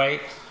around. Anyway,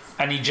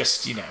 and he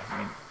just, you know, I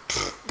mean,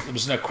 there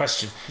was no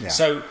question. Yeah.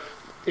 So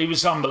it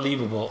was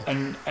unbelievable,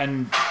 and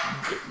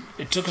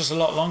it took us a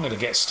lot longer to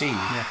get Steve.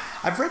 Yeah.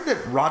 I've read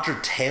that Roger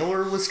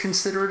Taylor was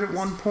considered at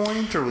one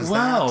point, or was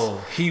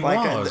he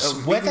like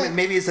was.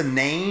 Maybe as a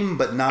name,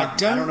 but not. I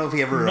don't know if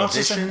he ever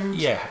auditioned.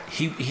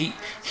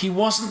 He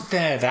wasn't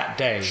there that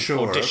day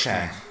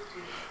auditioning.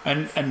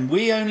 Okay. And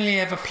we only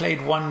ever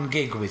played 1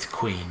 gig with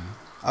Queen.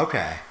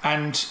 Okay.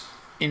 And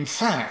in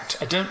fact,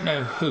 I don't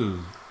know who.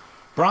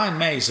 Brian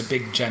May's a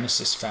big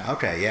Genesis fan.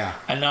 Okay, yeah.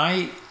 And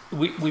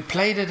we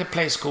played at a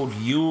place called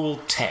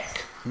Ewell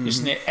Tech. It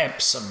was near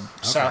Epsom,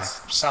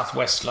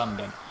 southwest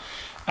London.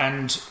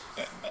 And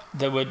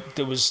there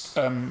was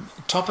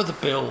top of the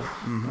bill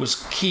was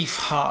Keith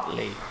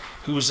Hartley,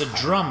 who was a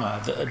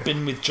drummer that had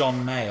been with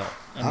John Mayall.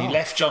 And he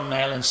left John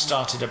Mayall and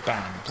started a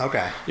band.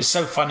 Okay. It's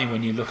so funny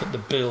when you look at the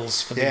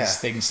bills for these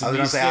things. And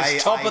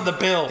top of the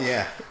bill.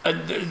 Yeah.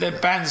 And they're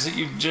bands that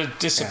you've just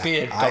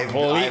disappeared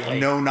completely. I have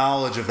no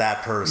knowledge of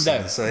that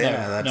person.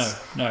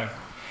 No.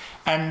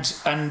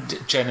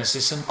 And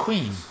Genesis and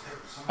Queen.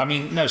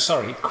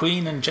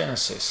 Queen and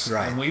Genesis.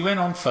 Right. And we went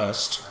on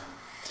first.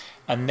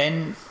 And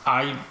then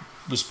I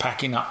was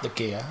packing up the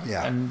gear.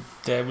 Yeah. And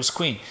there was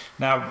Queen.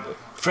 Now,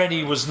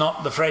 Freddie was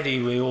not the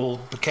Freddie we all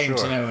came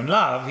to know and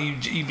love.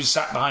 He was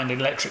sat behind an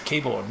electric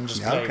keyboard and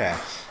just played. Okay.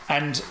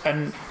 And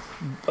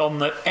on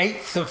the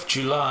 8th of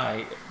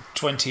July,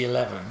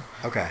 2011,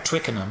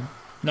 Twickenham,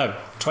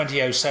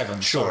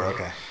 2007. Sure.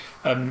 Okay.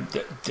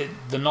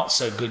 The not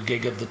so good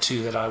gig of the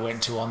 2 that I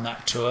went to on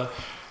that tour,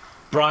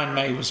 Brian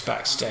May was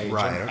backstage.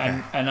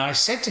 Right. And I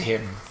said to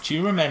him, "Do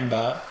you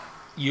remember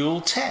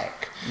Ewell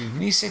Tech?"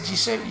 And he said,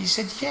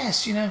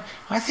 yes, you know,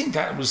 I think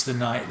that was the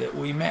night that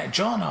we met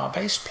John, our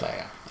bass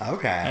player.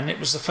 Okay. And it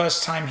was the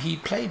first time he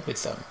played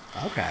with them.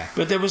 Okay.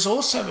 But there was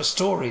also a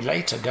story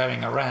later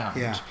going around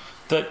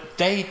that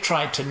they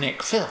tried to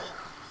nick Phil.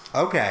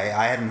 Okay,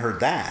 I hadn't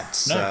heard that,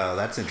 so No.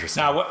 that's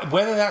interesting. Now,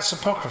 whether that's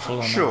apocryphal or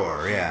not.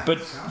 Sure, yeah. But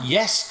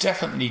Yes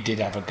definitely did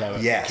have a go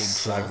at yes,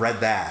 picking Phil. I've read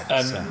that.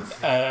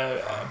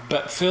 so.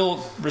 But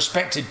Phil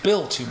respected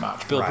Bill too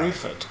much, Bill Right,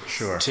 Bruford.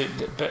 sure.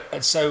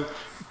 So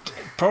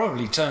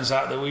probably turns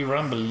out that we were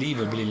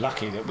unbelievably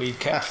lucky that we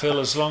kept Phil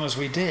as long as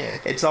we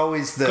did. It's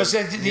always the... Because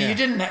yeah. you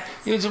didn't,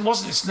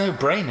 it's no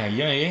brainer.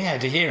 You know, you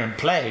had to hear him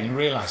play and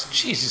realize,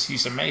 Jesus,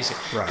 he's amazing.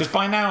 Right. Because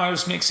by now I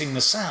was mixing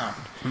the sound,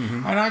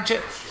 and I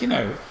just,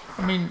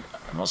 I mean,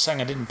 I'm not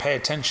saying I didn't pay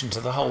attention to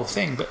the whole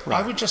thing, but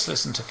I would just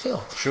listen to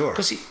Phil. Sure.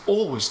 Because he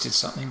always did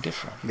something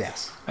different.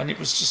 Yes. And it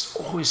was just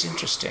always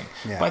interesting.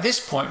 Yeah. By this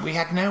point, we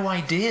had no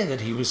idea that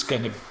he was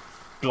going to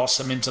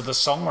blossom into the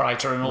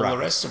songwriter and all Right. the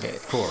rest of it.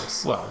 Of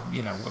course. Well,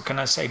 what can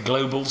I say?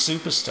 Global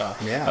superstar.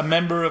 Yeah. A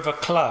member of a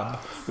club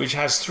which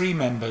has 3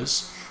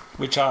 members,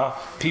 which are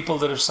people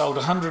that have sold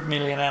 100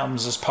 million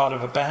albums as part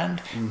of a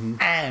band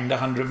and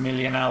 100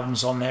 million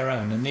albums on their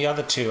own. And the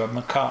other 2 are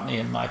McCartney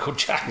and Michael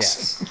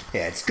Jackson. Yes.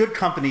 Yeah, it's good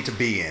company to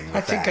be in. I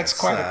think that's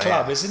quite a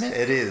club, isn't it?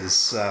 It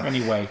is.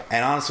 Anyway.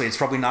 And honestly, it's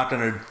probably not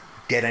going to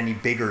get any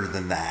bigger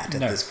than that at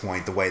No. this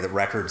point, the way the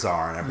records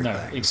are and everything.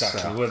 No,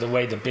 exactly. So, Well, the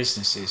way the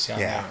business is.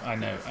 Yeah. I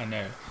know.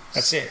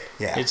 That's it.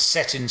 Yeah. It's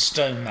set in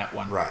stone, that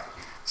one. right.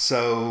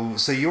 So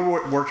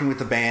you're working with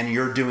the band.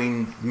 You're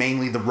doing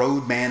mainly the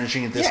road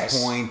managing at this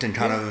Yes. point, and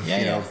kind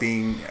of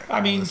being.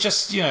 I mean,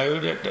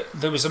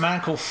 there was a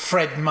man called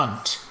Fred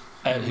Munt,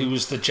 who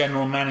was the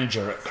general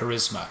manager at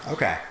Charisma.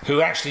 Okay.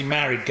 Who actually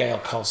married Gail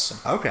Colson.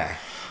 Okay.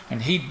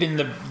 And he'd been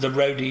the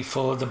roadie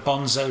for the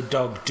Bonzo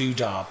Dog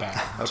Doodah band.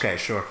 Okay.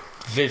 Sure.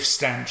 Viv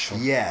Stanchel.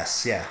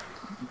 Yes. Yeah.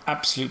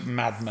 Absolute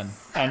madman.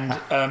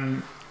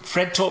 And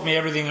Fred taught me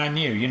everything I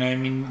knew. I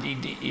mean,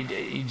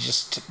 he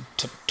just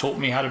taught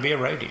me how to be a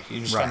roadie. He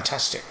was Right.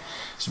 fantastic.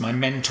 He's my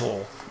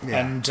mentor. Yeah.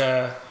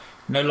 And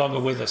no longer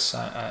with us.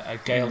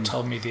 Gail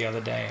told me the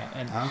other day.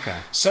 And Okay.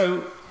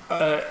 So,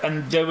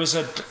 and there was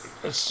a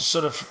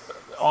sort of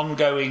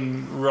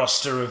ongoing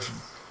roster of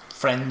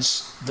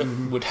friends that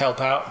would help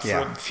out for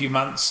Yeah. a few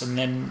months, and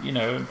then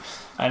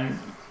and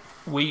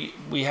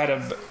we had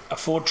a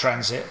Ford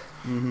Transit,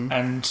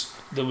 and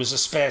there was a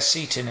spare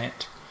seat in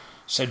it.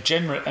 So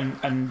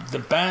and the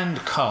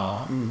band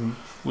car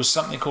was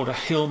something called a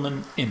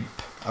Hillman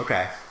Imp,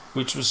 Okay.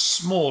 which was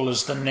small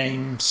as the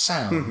name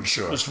sounds.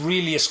 Sure. It was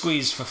really a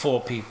squeeze for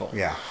 4 people.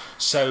 Yeah.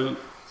 So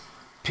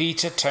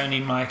Peter, Tony,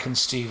 Mike and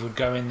Steve would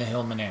go in the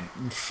Hillman Imp,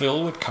 and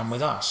Phil would come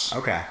with us.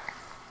 Okay.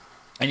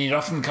 And he'd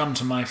often come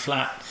to my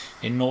flat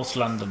in North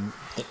London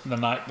the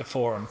night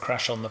before and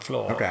crash on the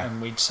floor, Okay.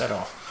 and we'd set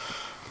off.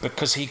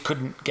 Because he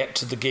couldn't get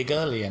to the gig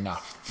early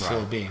enough, Phil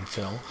Right. being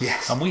Phil.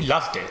 Yes. And we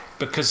loved it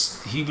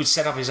because he would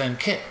set up his own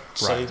kit.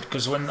 So, Right.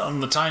 because on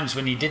the times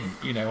when he didn't,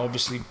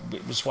 obviously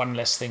it was one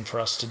less thing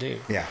for us to do.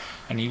 Yeah.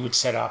 And he would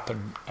set up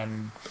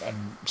and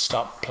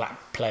start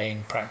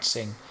playing,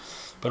 practicing.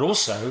 But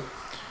also,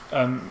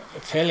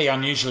 fairly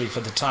unusually for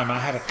the time, I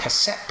had a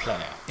cassette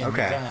player in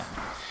Okay. the van.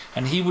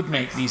 And he would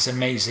make these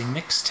amazing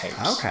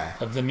mixtapes Okay.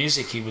 of the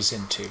music he was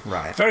into.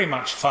 Right. Very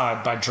much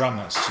fired by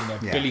drummers,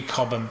 Yeah. Billy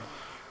Cobham,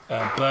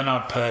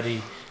 Bernard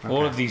Purdie,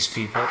 all of these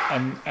people,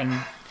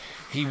 and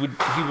he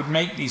would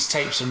make these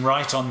tapes and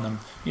write on them.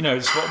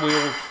 It's what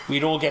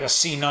we'd all get a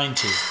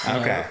C90.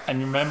 Okay. And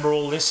you remember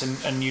all this,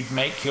 and you'd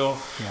make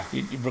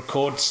you'd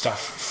record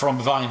stuff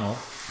from vinyl.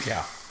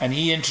 Yeah. And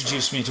he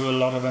introduced me to a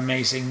lot of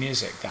amazing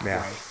music that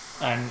Yeah. way,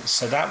 and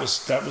so that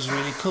was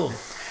really cool.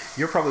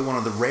 You're probably one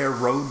of the rare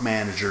road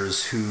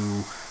managers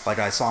who, like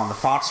I saw in the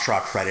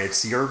Foxtrot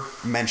credits, you're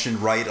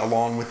mentioned right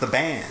along with the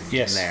band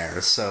Yes. in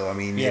there. So I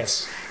mean,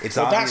 Yes, it's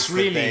well, obvious that's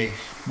really that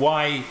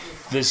why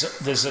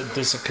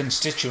there's a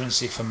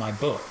constituency for my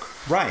book,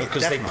 Right,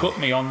 Because definitely. they put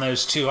me on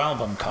those 2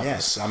 album covers.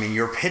 yes, I mean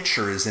your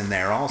picture is in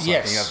there also. Yes.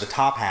 I think you have the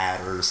top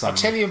hat or something.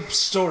 I'll tell you a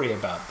story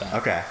about that.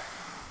 Okay.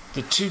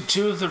 The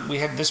two of them, we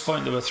had at this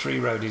point there were 3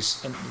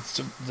 roadies, and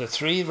the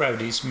 3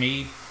 roadies,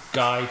 me,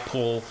 Guy,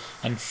 Paul,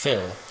 and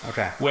Phil,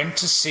 Okay. went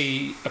to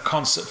see a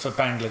concert for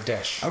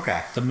Bangladesh.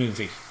 Okay. The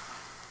movie.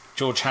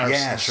 George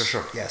Harrison. Yeah,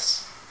 sure.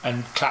 Yes.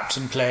 And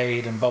Clapton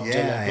played, and Bob Yeah,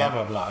 Dylan, blah yeah.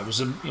 blah blah. It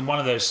was in one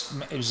of those.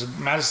 It was a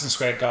Madison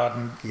Square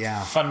Garden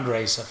Yeah.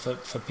 fundraiser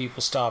for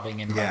people starving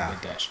in Yeah.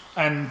 Bangladesh,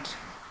 and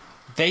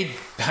they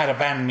had a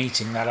band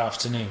meeting that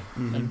afternoon,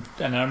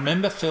 and I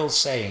remember Phil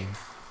saying,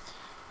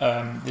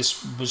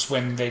 this was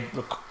when they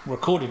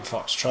recorded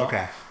Foxtrot.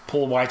 Okay.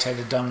 Paul Whitehead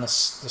had done the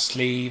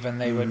sleeve, and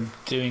they were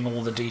doing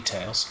all the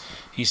details.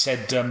 He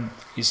said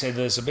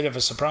there's a bit of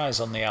a surprise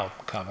on the album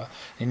cover.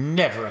 It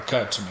never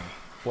occurred to me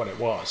what it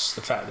was.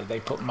 The fact that they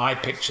put my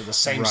picture the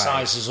same Right.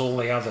 size as all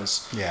the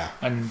others, Yeah.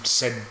 and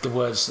said the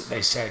words that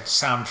they said.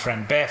 Sound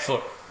friend,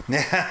 barefoot.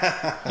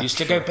 I used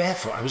to go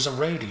barefoot. I was a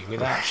roadie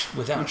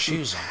without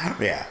shoes on.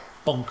 Yeah.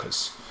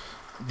 Bonkers.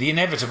 The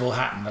inevitable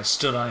happened. I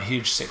stood on a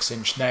huge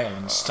 6-inch nail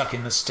and stuck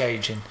in the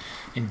stage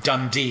in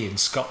Dundee in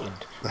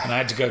Scotland, and I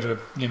had to go to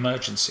an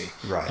emergency.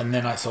 Right. And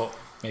then I thought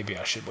maybe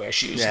I should wear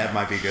shoes. Yeah, now. it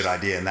might be a good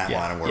idea in that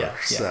line of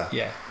work.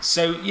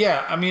 So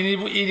yeah, I mean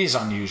it is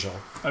unusual.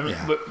 I mean,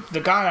 Yeah. but the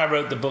guy I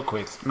wrote the book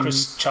with,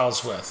 Chris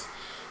Charlesworth,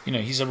 you know,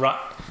 he's a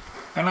writer.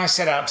 And I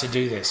set out to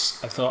do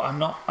this. I thought, I'm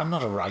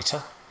not a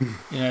writer,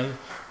 you know.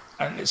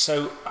 And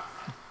so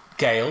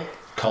Gail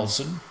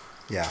Colson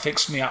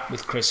fixed me up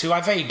with Chris, who I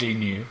vaguely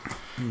knew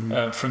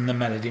from the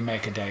Melody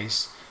Maker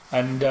days.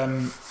 And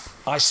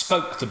I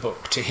spoke the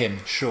book to him.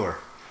 Sure.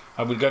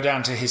 I would go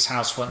down to his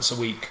house once a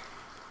week,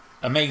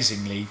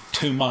 amazingly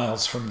 2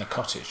 miles from the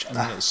cottage. And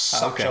it's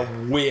such a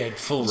weird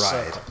full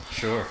circle.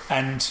 Sure.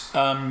 And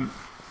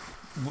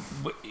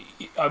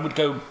I would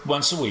go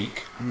once a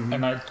week,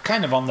 and I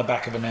kind of on the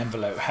back of an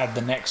envelope had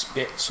the next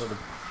bit sort of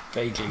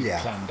vaguely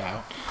planned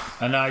out.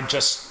 And I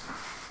just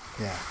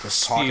talk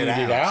spewed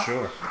it out.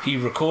 Sure. He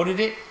recorded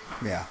it,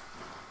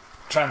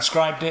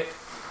 transcribed it,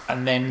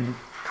 and then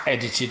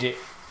edited it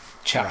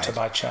chapter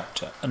by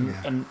chapter.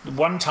 And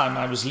one time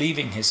I was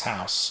leaving his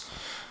house,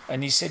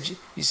 and he said,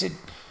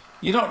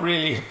 "You're not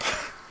really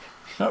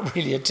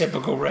a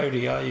typical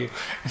roadie, are you?"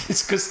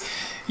 It's because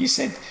he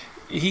said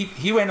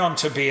he went on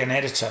to be an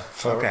editor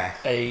for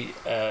a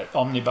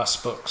Omnibus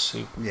Books,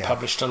 who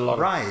published a lot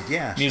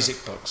of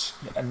music books,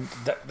 and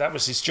that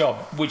was his job,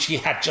 which he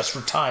had just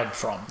retired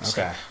from.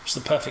 So it was the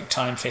perfect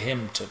time for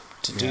him to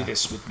do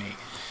this with me.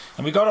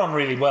 And we got on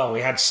really well.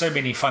 We had so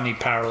many funny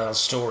parallel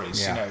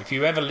stories. You know, if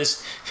you ever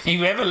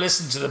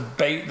listen to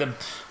the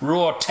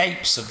raw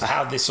tapes of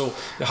how this all,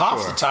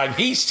 half the time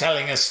he's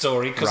telling a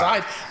story because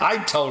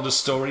I told a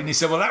story, and he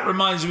said, "Well, that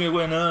reminds me of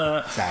when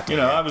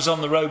I was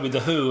on the road with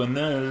the Who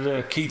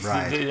and Keith,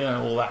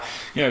 all that."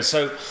 You know,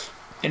 so,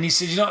 and he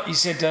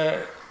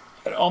said,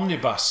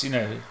 Omnibus, you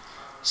know,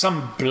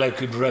 some bloke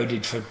who'd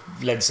roaded for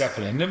Led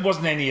Zeppelin. It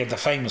wasn't any of the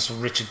famous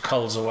Richard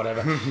Coles or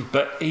whatever,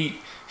 but he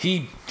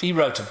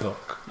wrote a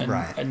book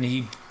and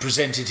he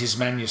presented his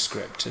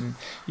manuscript, and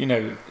you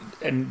know,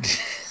 and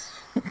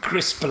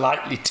Chris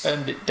politely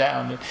turned it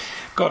down and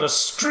got a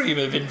stream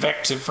of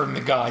invective from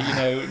the guy, you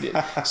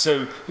know.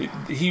 So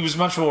he was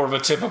much more of a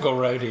typical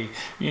roadie,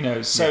 you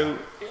know. So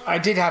I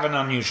did have an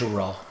unusual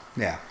role.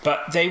 Yeah.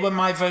 But they were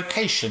my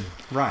vocation.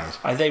 Right.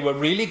 They were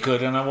really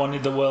good, and I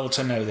wanted the world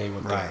to know they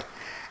were good. Right.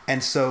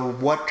 And so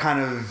what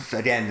kind of,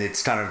 again,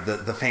 it's kind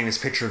of the famous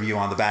picture of you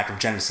on the back of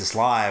Genesis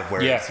Live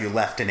where you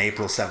left in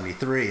April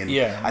 73. And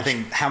I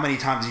think how many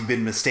times you've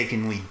been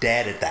mistakenly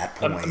dead at that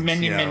point?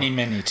 Many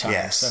times.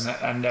 Yes.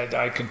 And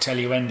I could tell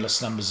you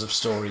endless numbers of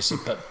stories.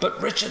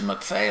 but Richard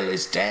MacPhail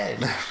is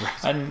dead.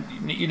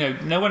 And, you know,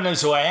 no one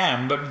knows who I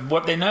am, but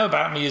what they know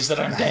about me is that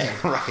I'm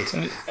dead. Right.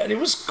 And it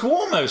was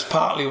almost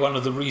partly one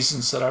of the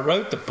reasons that I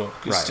wrote the book,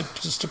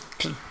 is to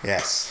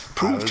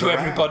prove to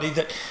everybody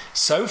that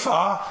so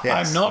far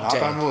I'm not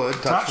dead. Knock on wood,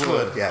 touch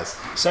wood. Yes.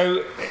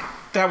 So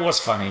that was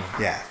funny.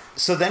 Yeah.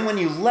 So then when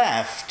you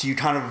left, you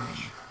kind of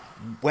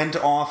went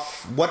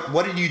off.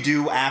 What did you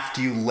do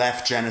after you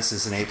left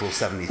Genesis in April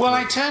 73? Well,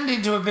 I turned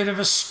into a bit of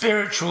a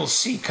spiritual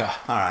seeker.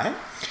 All right.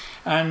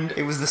 And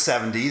it was the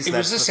 70s. It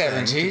was the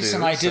 70s,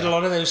 and I did a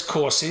lot of those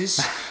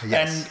courses,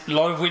 and a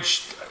lot of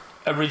which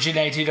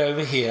originated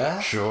over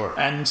here. Sure.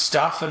 And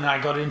stuff, and I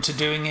got into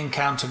doing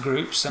encounter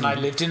groups, and I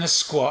lived in a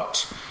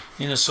squat,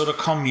 in a sort of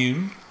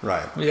commune,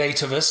 with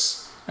 8 of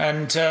us,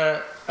 and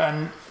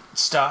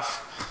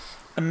stuff.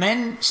 And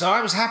then, so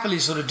I was happily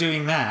sort of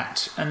doing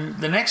that. And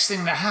the next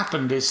thing that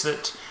happened is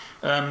that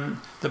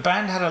the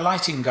band had a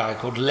lighting guy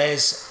called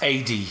Les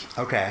A.D.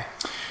 Okay.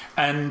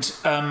 And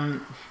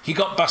he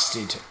got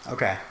busted.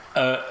 Okay.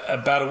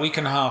 About a week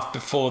and a half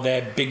before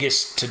their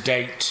biggest to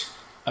date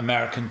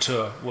American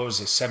tour. What was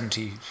it?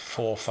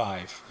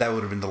 74-5. That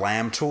would have been the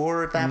Lamb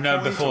tour at that point? No,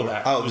 before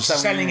that. Oh, it was the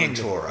Selling England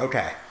England tour.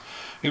 Okay.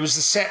 It was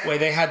the set where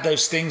they had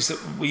those things that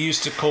we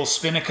used to call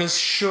spinnakers.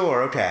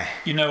 Sure, okay.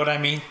 You know what I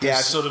mean?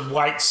 Those sort of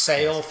white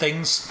sail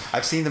things.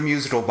 I've seen the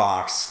musical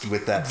box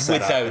with that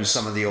setup in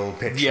some of the old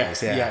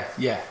pictures.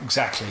 Yeah,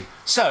 exactly.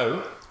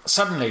 So,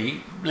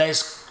 suddenly,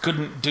 Les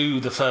couldn't do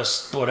the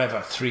first,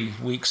 3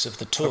 weeks of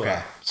the tour.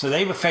 Okay. So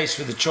they were faced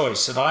with the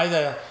choice of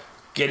either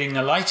getting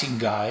a lighting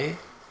guy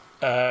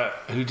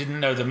who didn't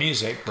know the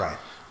music,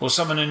 or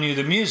someone who knew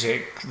the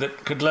music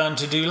that could learn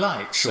to do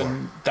lights. Sure.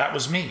 And that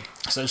was me.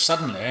 So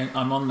suddenly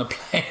I'm on the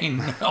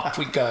plane, off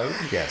we go.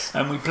 Yes.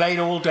 And we played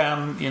all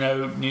down,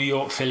 New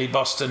York, Philly,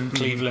 Boston,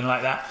 Cleveland,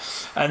 like that.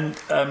 And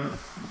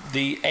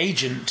the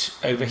agent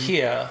over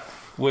here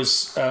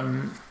was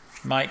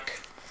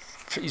Mike.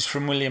 He's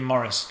from William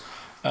Morris.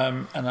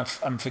 And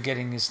I'm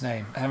forgetting his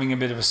name, having a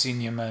bit of a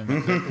senior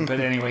moment. But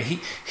anyway,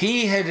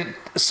 he had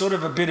sort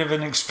of a bit of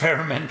an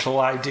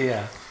experimental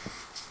idea.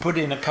 Put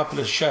in a couple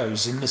of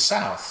shows in the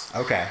South.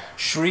 Okay.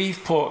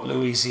 Shreveport,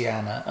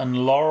 Louisiana,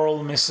 and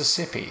Laurel,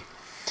 Mississippi.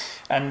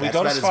 And we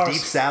got as far deep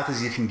south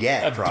as you can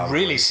get, probably.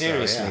 Really,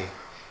 seriously.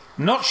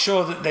 Not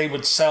sure that they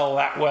would sell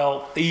that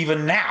well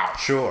even now.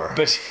 Sure.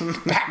 But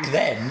back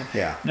then,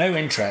 no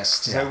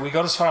interest. So we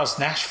got as far as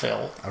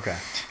Nashville. Okay.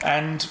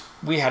 And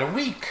we had a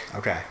week.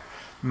 Okay.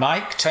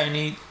 Mike,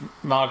 Tony,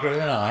 Margaret,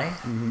 and I,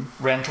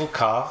 rental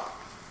car,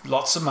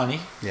 lots of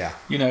money. Yeah.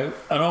 You know,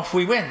 and off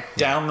we went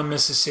down the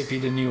Mississippi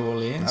to New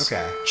Orleans.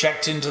 Okay.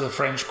 Checked into the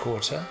French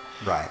Quarter.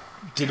 Right.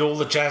 Did all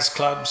the jazz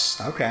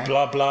clubs. Okay.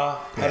 Blah blah.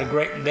 Had a Yeah.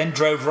 great. Then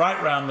drove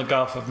right round the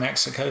Gulf of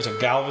Mexico to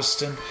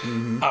Galveston,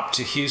 up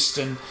to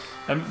Houston,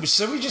 and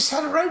so we just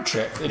had a road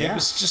trip, and Yeah. it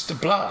was just a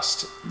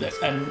blast.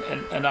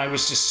 And I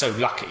was just so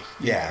lucky.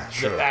 Yeah,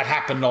 sure. That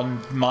happened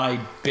on my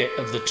bit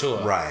of the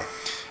tour. Right.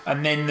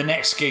 And then the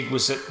next gig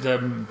was at the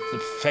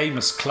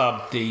famous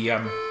club,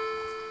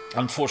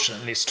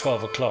 unfortunately it's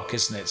 12 o'clock,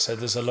 isn't it? So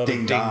there's a lot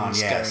Ding of dong,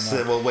 dings yes.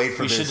 going on. We'll wait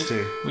for we this should,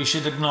 to... We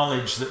should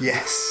acknowledge that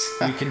Yes.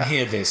 we can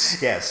hear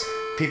this. Yes.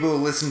 People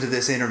who listen to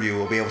this interview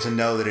will be able to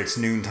know that it's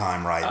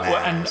noontime right now.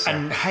 Well, so-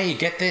 and hey,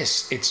 get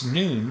this, it's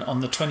noon on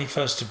the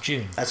 21st of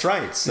June. That's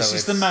right. So This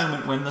is the it's-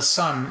 moment when the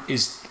sun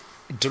is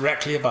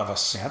directly above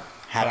us. Yep.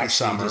 Happy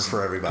summer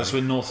for everybody. Because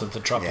we're north of the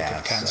Tropic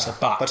of Cancer.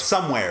 but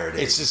somewhere it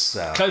is. it's as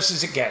so. close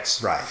as it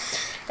gets. Right.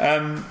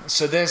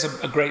 So there's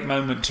a great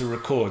moment to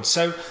record.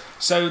 So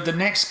the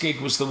next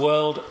gig was the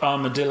World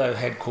Armadillo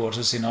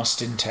headquarters in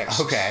Austin,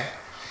 Texas. Okay.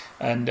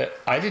 And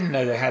I didn't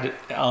know they had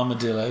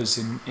armadillos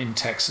in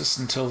Texas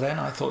until then.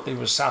 I thought they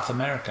were a South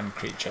American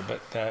creature,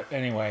 but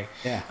anyway.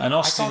 Yeah. And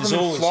Austin I is saw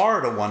them always... in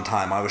Florida one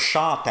time. I was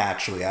shocked,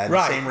 actually. I had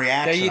Right. the same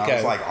reaction. There you I go.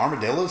 was like,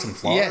 armadillos in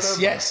Florida?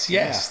 Yes.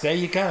 Yeah. There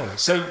you go.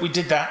 So we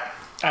did that,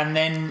 and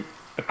then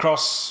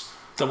across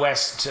the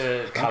west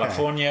to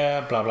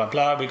California, blah blah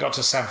blah. We got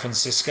to San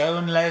Francisco,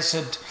 and Les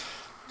had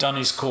done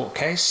his court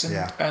case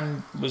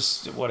and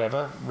was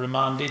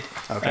remanded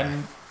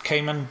and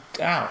came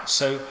out.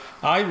 So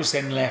I was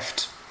then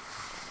left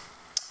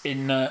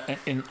in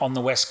on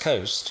the west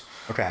coast.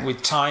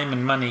 With time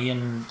and money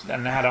and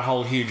had a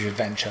whole huge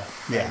adventure.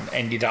 Yeah. And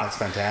ended up That's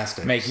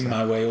fantastic. making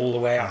my way all the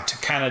way up to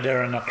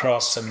Canada and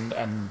across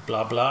and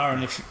blah blah.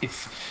 And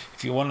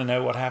if you want to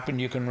know what happened,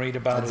 you can read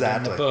about it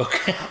in the book.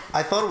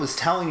 I thought it was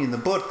telling you in the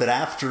book that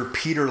after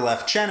Peter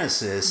left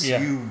Genesis,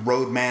 you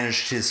road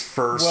managed his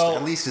first,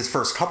 at least his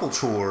first couple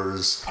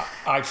tours.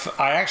 I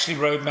actually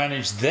road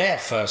managed their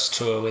first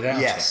tour without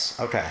him.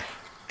 Okay.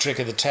 Trick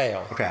of the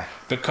Tail. Okay.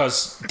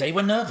 Because they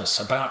were nervous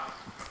about.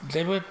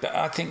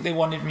 I think they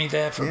wanted me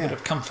there for a bit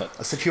of comfort.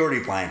 A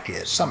security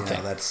blanket. Something.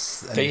 You know,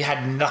 they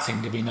had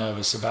nothing to be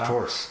nervous about. Of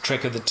course.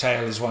 Trick of the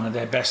Tail is one of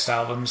their best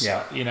albums.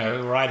 Yeah. You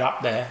know, right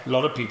up there. A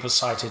lot of people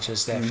cite it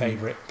as their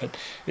favourite. But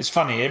it's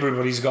funny,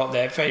 everybody's got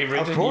their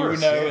favourite. Of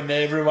course, and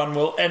everyone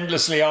will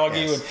endlessly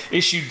argue and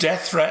issue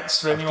death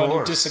threats for anyone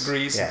who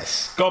disagrees.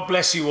 Yes. God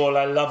bless you all,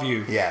 I love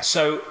you. Yes.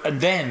 So,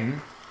 and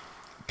then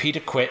Peter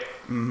quit.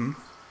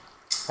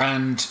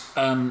 And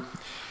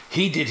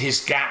he did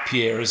his gap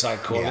year, as I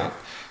call it.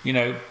 You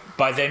know,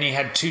 by then he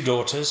had two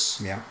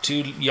daughters, two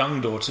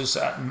young daughters,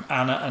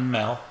 Anna and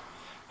Mel,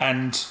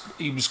 and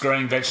he was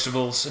growing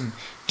vegetables and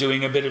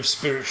doing a bit of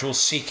spiritual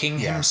seeking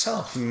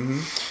himself.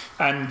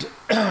 And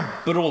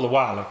but all the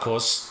while, of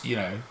course, you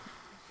know,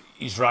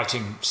 he's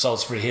writing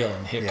Salisbury Hill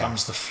and Here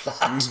Comes the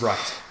Flood,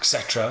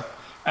 etc.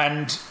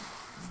 And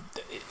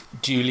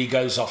duly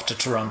goes off to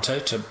Toronto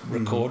to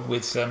record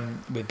with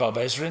Bob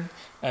Ezrin,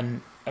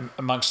 and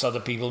amongst other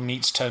people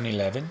meets Tony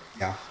Levin.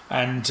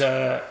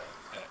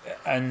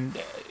 And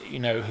you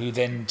know, who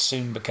then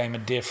soon became a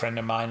dear friend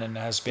of mine and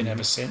has been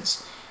ever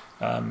since.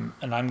 And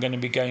I'm going to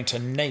be going to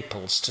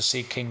Naples to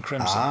see King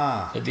Crimson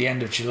at the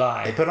end of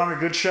July. They put on a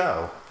good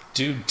show.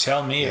 Dude,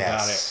 tell me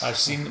about it.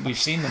 We've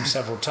seen them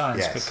several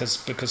times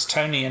because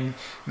Tony and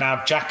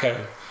now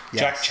Jacko,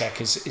 Jack Check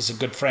is a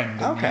good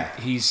friend. And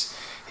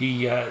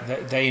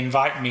they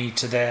invite me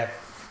to their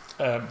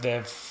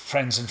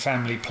friends and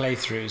family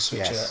playthroughs,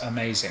 which are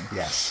amazing.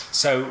 Yes.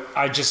 So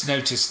I just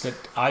noticed that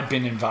I've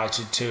been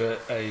invited to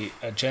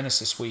a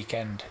Genesis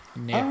weekend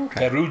near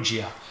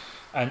Perugia,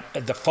 and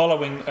the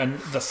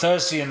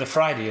Thursday and the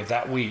Friday of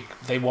that week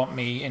they want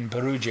me in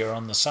Perugia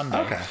on the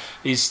Sunday.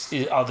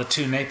 Are the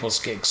two Naples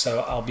gigs,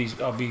 so I'll be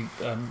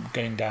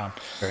going down.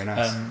 Very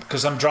nice.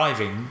 Because I'm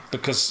driving,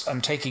 because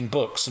I'm taking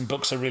books, and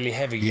books are really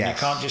heavy. Yes. You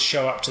can't just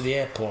show up to the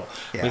airport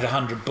with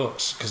 100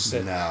 books because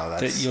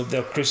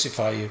they'll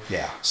crucify you.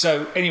 Yeah.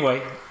 So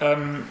anyway,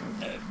 I'm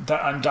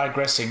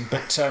digressing,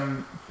 but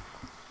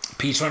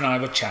Peter and I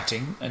were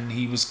chatting, and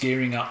he was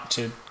gearing up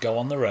to go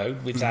on the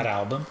road with that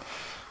album.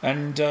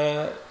 And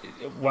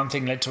one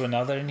thing led to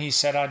another, and he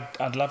said,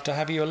 "I'd love to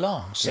have you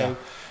along."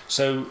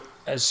 So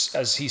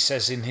as he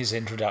says in his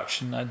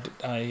introduction,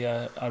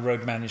 I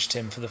road managed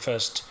him for the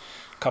first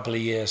couple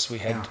of years. We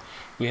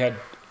had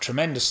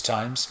tremendous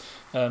times.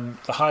 The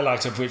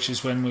highlight of which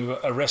is when we were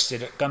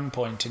arrested at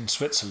gunpoint in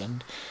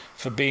Switzerland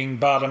for being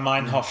Baader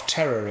Meinhof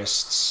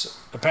terrorists.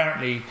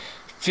 Apparently,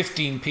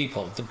 15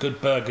 people, the good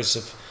burghers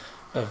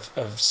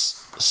of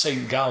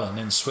St. Gallen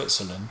in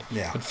Switzerland,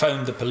 had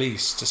phoned the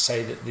police to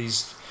say that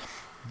these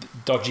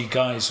dodgy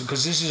guys,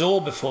 because this is all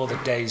before the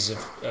days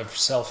of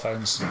cell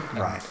phones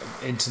and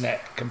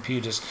internet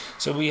computers,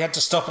 so we had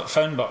to stop at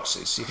phone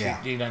boxes if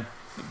you know,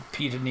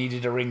 Peter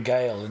needed to ring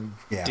Gail and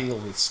deal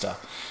with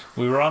stuff.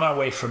 We were on our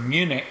way from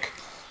Munich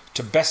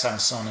to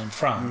Besançon in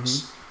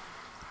France,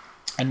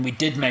 and we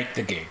did make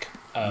the gig.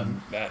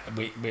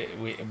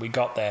 We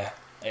got there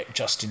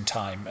just in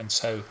time, and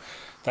so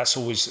that's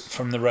always,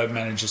 from the road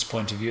manager's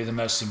point of view, the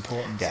most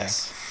important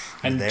Yes. thing.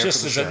 And There just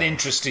for the as an show.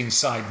 interesting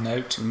side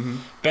note,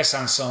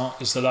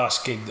 Besançon is the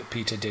last gig that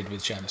Peter did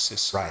with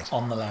Genesis Right.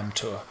 on the Lamb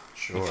tour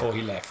Sure. before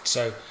he left.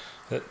 So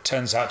that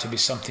turns out to be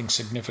something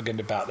significant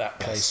about that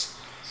place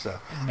So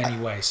in many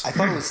ways. I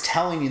thought it was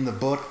telling in the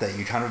book that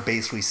you kind of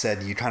basically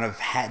said you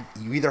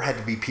either had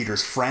to be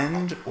Peter's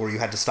friend or you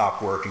had to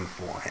stop working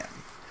for him.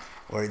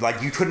 Or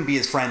like you couldn't be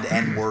his friend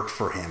and work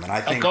for him. And I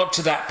I think got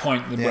to that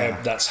point where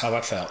Yeah. that's how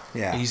I felt.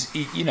 Yeah. He's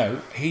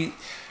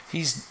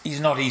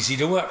not easy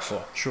to work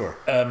for. Sure.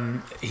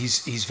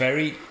 He's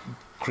very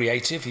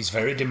creative. He's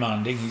very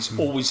demanding. He's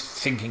always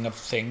thinking of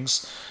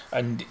things,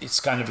 and it's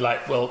kind of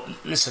like, well,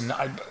 listen,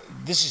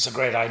 this is a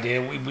great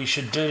idea. We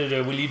should do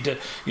it. Will you do?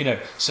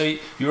 So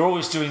you're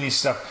always doing this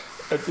stuff.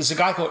 There's a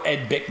guy called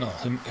Ed Bicknell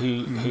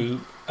who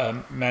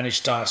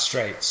managed Dire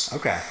Straits.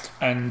 Okay.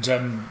 And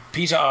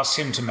Peter asked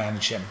him to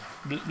manage him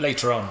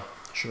later on.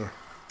 Sure.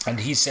 And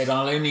he said,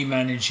 I'll only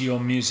manage your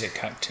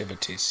music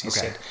activities. He Okay.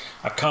 said,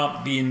 I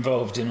can't be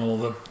involved in all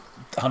the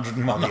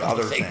 101 All the other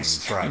other things.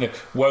 things, right.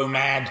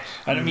 WOMAD.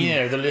 And I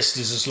mean, the list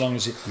is as long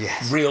as it.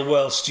 Yes. Real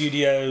World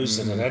Studios,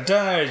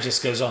 it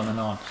just goes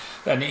on.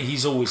 And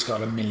he's always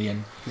got a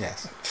million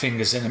Yes.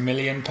 fingers in a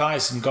million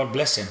pies, and God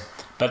bless him.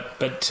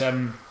 But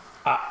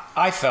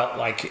I felt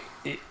like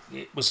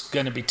it was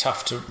going to be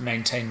tough to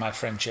maintain my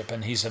friendship,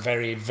 and he's a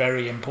very,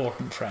 very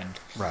important friend.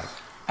 Right.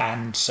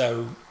 And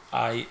so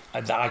I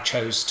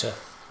chose to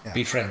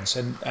be friends,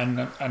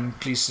 and I'm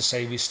pleased to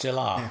say we still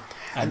are.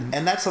 Yeah.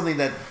 And that's something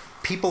that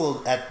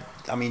people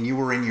you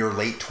were in your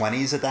late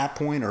 20s at that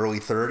point, early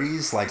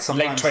 30s, like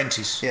sometimes Late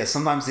 20s. Yeah,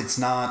 sometimes it's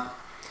not.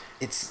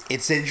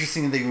 It's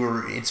interesting that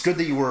it's good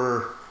that you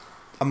were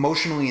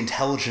emotionally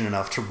intelligent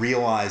enough to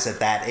realize at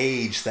that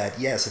age that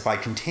yes, if I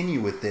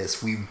continue with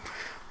this, we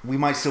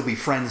might still be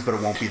friends, but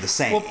it won't be the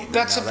same. Well,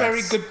 that's a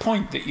very good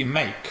point that you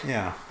make.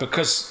 Yeah.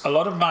 Because a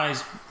lot of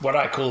what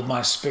I call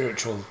my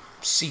spiritual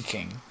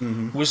seeking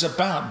was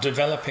about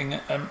developing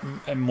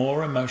a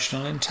more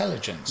emotional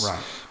intelligence.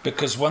 Right.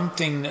 Because one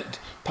thing that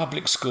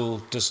public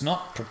school does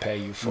not prepare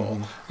you for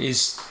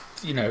is,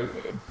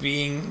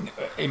 being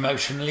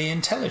emotionally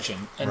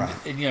intelligent. And, Right.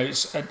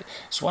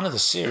 it's one of the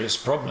serious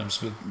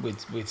problems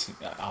with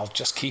I'll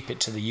just keep it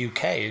to the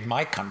UK, in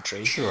my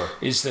country, Sure.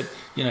 is that,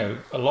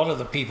 a lot of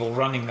the people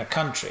running the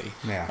country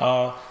Yeah.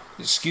 are,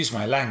 excuse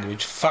my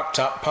language, fucked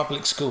up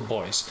public school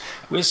boys.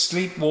 We're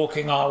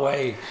sleepwalking our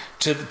way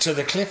to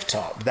the cliff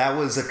top. That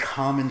was a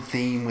common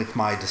theme with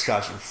my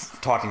discussion,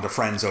 talking to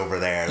friends over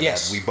there.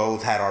 Yes. That we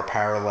both had our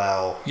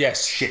parallel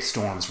Yes.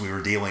 shitstorms we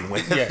were dealing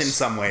with Yes. in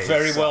some ways.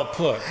 Very So, well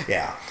put.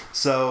 Yeah.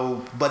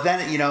 So, but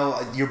then,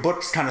 your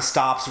book kind of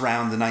stops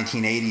around the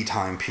 1980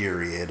 time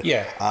period.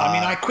 Yeah.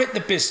 I quit the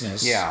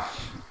business. Yeah.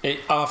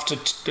 After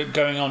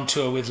going on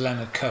tour with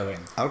Leonard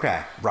Cohen. Okay.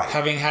 Right.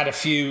 Having had a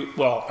few,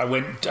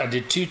 I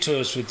did 2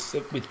 tours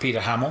with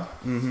Peter Hamill,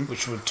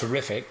 which were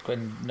terrific, but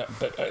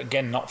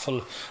again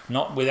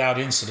not without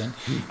incident.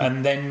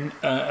 And then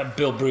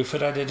Bill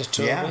Bruford I did a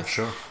tour Yeah, with.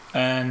 sure.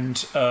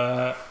 And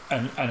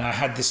I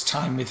had this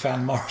time with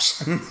Van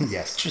Morrison.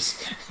 Yes.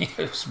 It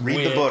was Read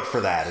weird. the book for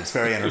that. It's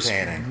very It was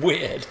entertaining.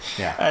 weird.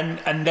 Yeah.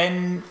 And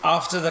then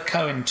after the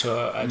Cohen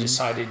tour, I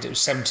decided, it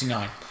was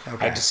 79,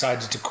 Okay. I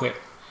decided to quit.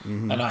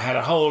 And I had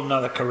a whole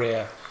nother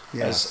career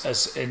Yes.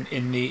 as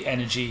in the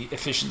energy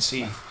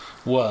efficiency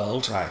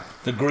world. Right.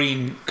 The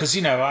green, because,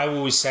 I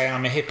always say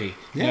I'm a hippie.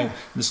 Yeah.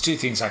 There's 2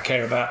 things I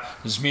care about.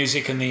 There's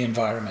music and the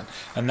environment.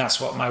 And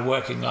that's what my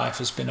working life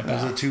has been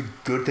about. Those are 2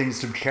 good things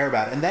to care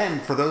about. And then,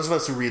 for those of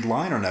us who read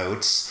liner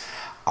notes,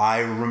 I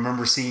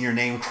remember seeing your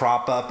name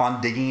crop up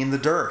on Digging in the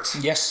Dirt.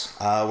 Yes.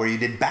 Where you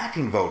did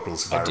backing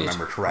vocals, if I did.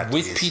 remember correctly.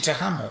 With Peter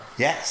Hamill.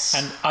 Yes.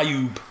 And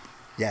Ayub.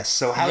 Yes.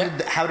 So how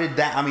did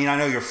that? I mean, I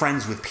know you're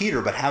friends with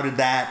Peter, but how did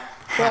that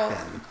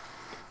happen?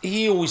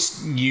 He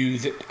always knew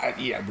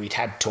that we'd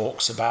had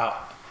talks about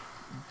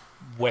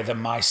whether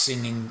my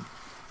singing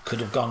could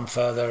have gone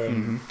further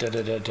and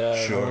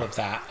and all of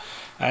that,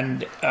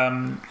 and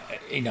and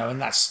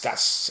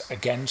that's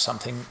again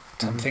something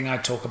I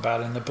talk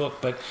about in the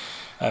book. But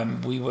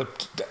we were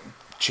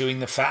chewing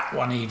the fat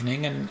one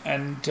evening,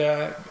 and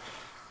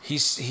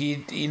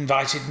he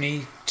invited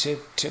me to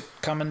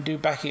come and do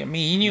backing. I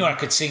mean, he knew I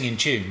could sing in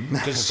tune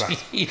because Right.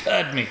 he'd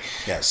heard me.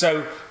 Yes.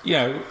 So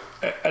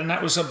and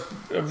that was a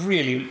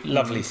really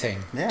lovely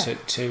thing Yeah.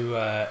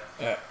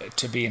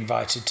 to be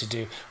invited to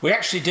do. We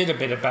actually did a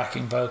bit of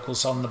backing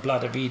vocals on The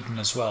Blood of Eden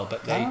as well,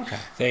 but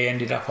they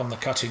ended up on the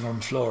cutting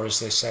room floor, as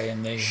they say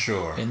in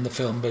the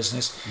film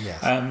business. Yes.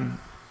 And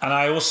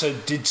I also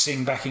did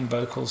sing backing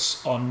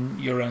vocals on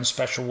Your Own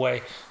Special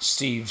Way.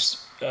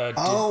 Steve's.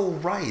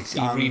 Right.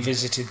 He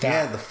revisited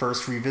that. Yeah, the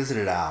first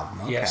revisited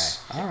album. Okay. Yes.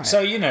 All right.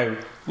 So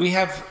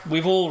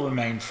we've all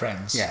remained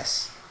friends.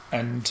 Yes.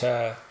 And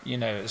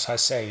as I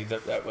say,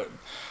 that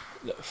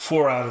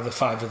 4 out of the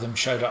 5 of them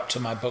showed up to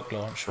my book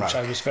launch, which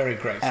Right. I was very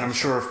grateful. And I'm for.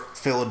 sure if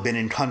Phil had been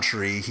in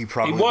country, he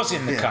probably He was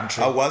in the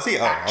country. Oh, was he?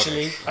 Oh,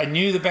 actually, okay. I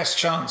knew the best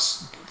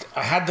chance.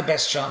 I had the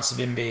best chance of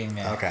him being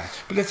there. Okay.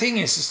 But the thing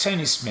is, as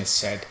Tony Smith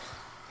said,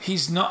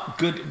 he's not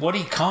good. What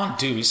he can't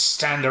do is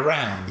stand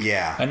around.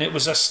 Yeah. And it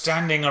was a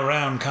standing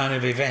around kind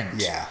of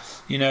event. Yeah.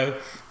 You know,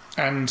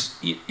 and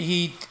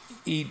he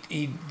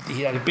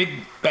had a big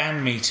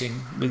band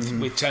meeting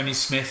with Tony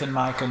Smith and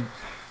Mike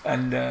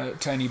and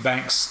Tony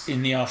Banks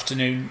in the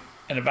afternoon,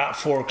 and about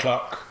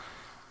 4:00,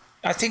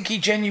 I think he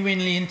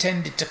genuinely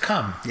intended to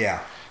come. Yeah.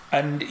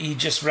 And he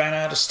just ran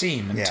out of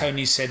steam. And Yeah.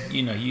 Tony said,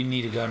 you know, you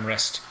need to go and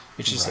rest,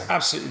 which is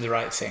absolutely the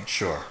right thing.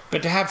 Sure.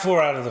 But to have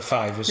 4 out of the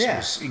 5 was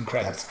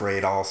incredible. That's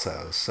great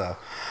also. So,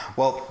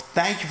 well,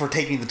 thank you for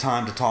taking the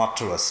time to talk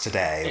to us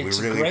today. It's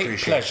we really a great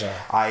appreciate pleasure.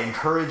 it. I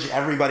encourage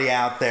everybody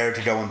out there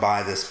to go and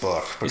buy this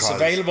book. It's because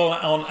available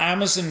on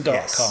Amazon.com.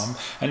 Yes.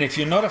 And if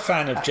you're not a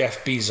fan of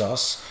Jeff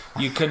Bezos,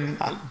 you can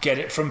get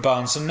it from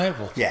Barnes &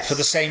 Noble Yes. for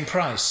the same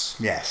price.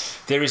 Yes.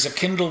 There is a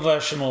Kindle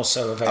version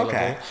also available,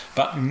 Okay.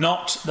 but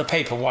not the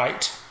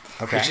Paperwhite,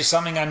 Okay. which is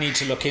something I need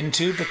to look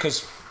into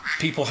because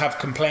people have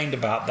complained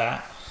about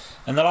that.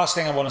 And the last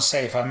thing I want to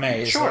say, if I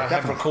may, is Sure, that I have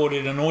definitely.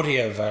 recorded an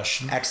audio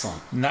version.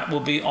 Excellent. And that will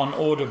be on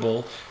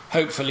Audible,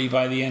 hopefully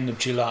by the end of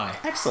July.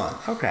 Excellent.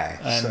 Okay.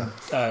 And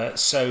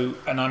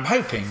and I'm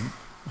hoping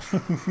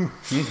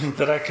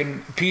that I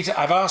can.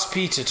 I've asked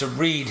Peter to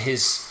read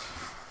his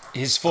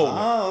foreword,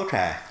 Oh,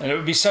 okay. and it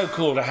would be so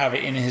cool to have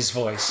it in his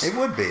voice. It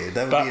would be.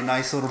 That would But- be a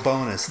nice little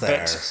bonus there.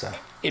 but So.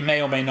 it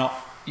may or may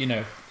not. You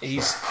know,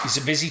 he's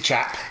a busy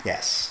chap.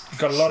 Yes.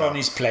 Got a lot So, on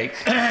his plate.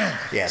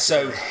 Yes.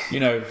 So, you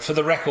know, for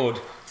the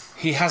record,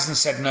 he hasn't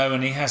said no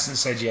and he hasn't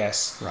said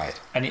yes. Right.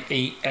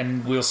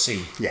 And we'll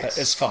see. Yes.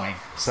 It's fine.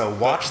 So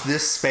watch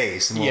this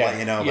space, and we'll let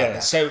you know about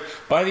that. So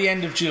by the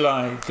end of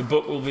July, the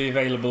book will be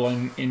available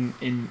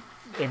in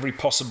every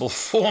possible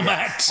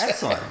format.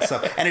 Excellent.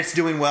 So, and it's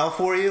doing well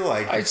for you.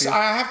 Like, you feel-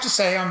 I have to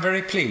say, I'm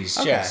very pleased.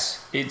 Okay. Yes,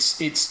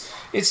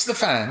 it's the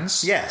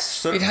fans. Yes,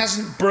 certainly. It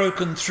hasn't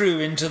broken through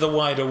into the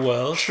wider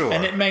world. Sure.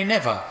 And it may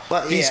never.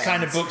 Well, These yeah,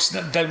 kind of it's- books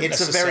don't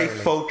it's a necessarily. very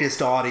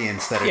focused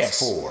audience that Yes. it's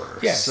for.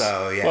 Yes.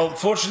 So yeah. Well,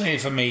 fortunately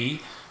for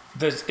me,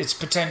 it's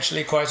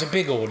potentially quite a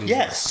big audience.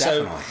 Yes,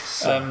 definitely.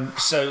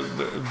 So,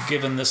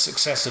 given the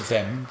success of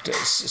them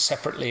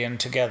separately and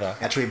together.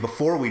 Actually,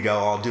 before we go,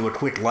 I'll do a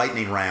quick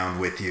lightning round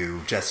with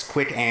you. Just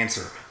quick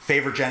answer.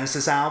 Favorite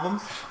Genesis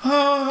album?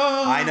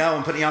 I know,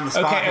 I'm putting you on the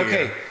spot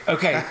here.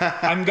 Okay.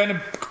 I'm going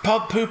to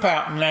poop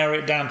out and narrow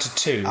it down to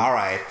 2. All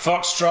right.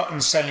 Foxtrot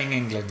and Selling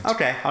England.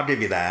 Okay, I'll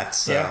give you that.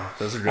 So Yeah.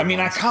 those are good I mean,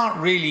 ones. I can't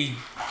really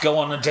go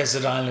on a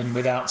desert island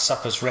without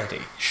suppers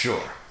ready.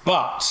 Sure.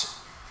 But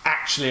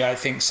actually, I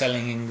think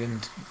Selling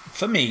England,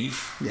 for me,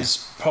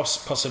 is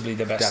possibly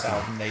the best Definitely.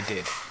 album they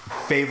did.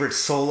 Favorite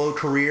solo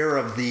career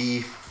of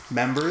the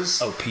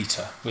members? Oh,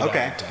 Peter, without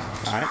okay. a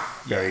doubt. All right.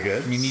 Very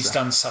good. I mean, he's So-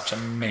 done such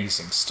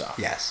amazing stuff.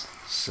 Yes.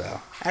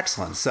 So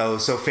excellent. So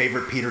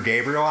favorite Peter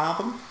Gabriel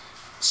album?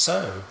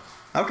 So,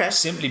 Okay.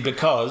 simply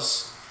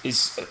because,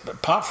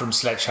 apart from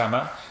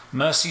Sledgehammer,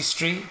 Mercy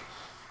Street,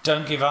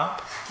 Don't Give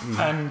Up,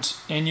 and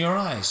In Your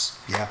Eyes.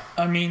 Yeah.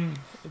 I mean,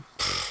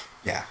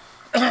 Yeah.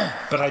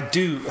 but I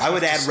do. I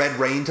would have add to Red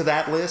Rain to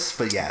that list,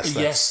 but yes. That's,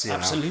 Yes, you know,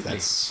 absolutely.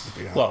 that's,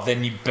 you know. Well,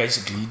 then you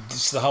basically,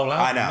 it's the whole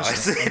I album. know.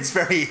 isn't it? It's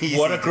very easy.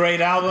 What a great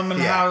album,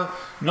 and Yeah. how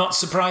not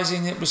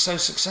surprising it was so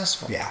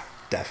successful. Yeah,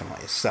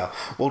 definitely. So,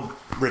 well,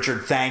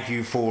 Richard, thank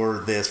you for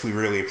this. We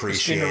really It's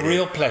appreciate it. been a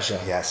real pleasure.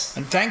 Yes.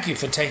 And thank you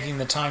for taking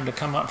the time to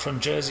come up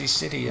from Jersey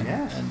City and,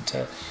 Yes.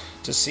 and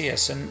to see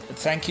us. And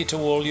thank you to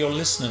all your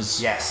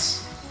listeners.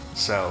 Yes.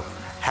 So,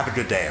 have a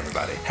good day,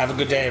 everybody. Have a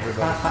good day,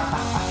 everybody.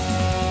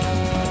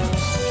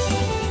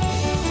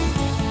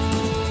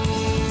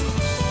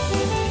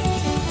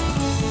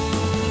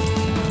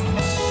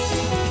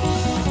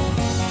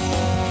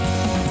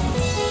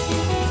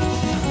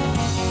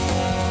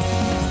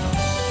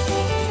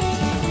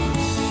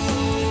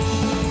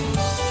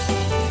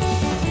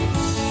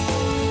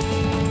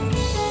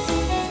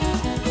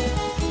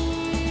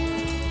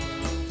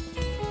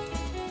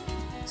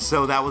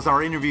 So that was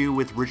our interview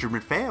with Richard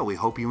McPhail. We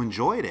hope you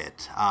enjoyed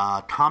it.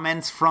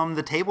 Comments from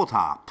the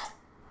tabletop.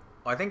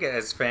 I think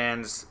as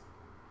fans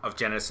of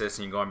Genesis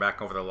and you're going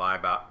back over the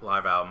live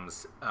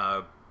albums,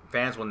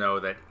 fans will know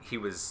that he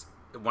was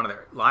one of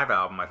their live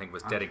album. I think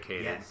was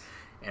dedicated, yes.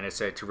 and it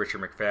said to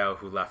Richard McPhail,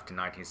 who left in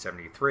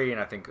 1973. And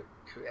I think,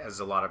 as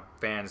a lot of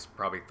fans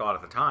probably thought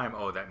at the time,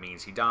 oh, that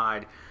means he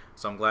died.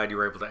 So I'm glad you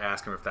were able to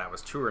ask him if that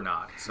was true or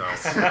not. So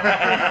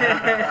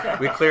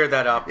we cleared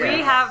that up.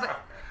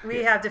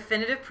 We have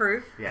definitive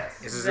proof. Yes.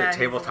 This is that a he's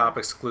tabletop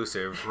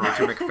exclusive.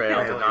 Richard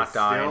McPhail did not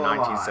die in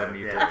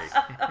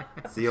 1973.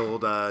 It's the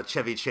old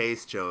Chevy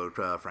Chase joke.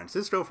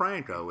 Francisco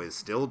Franco is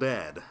still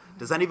dead.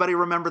 Does anybody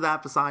remember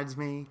that besides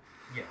me?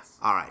 Yes.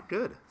 All right,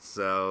 good.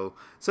 So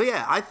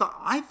yeah, I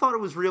thought it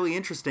was really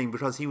interesting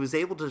because he was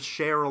able to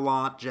share a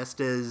lot,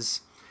 just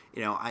as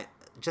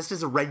just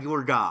as a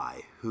regular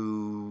guy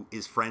who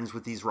is friends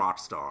with these rock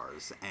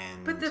stars.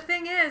 And But the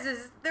thing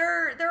is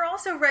they're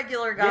also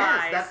regular guys.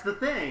 yes, that's the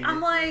thing. I'm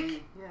It's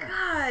like, yeah.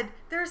 God,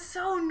 they're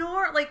so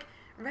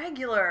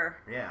regular.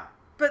 Yeah.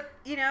 But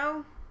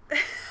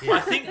I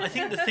think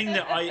the thing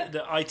that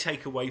I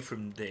take away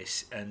from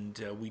this, and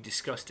we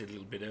discussed it a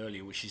little bit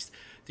earlier, which is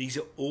these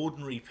are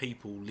ordinary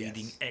people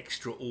leading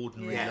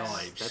extraordinary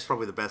lives. That's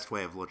probably the best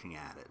way of looking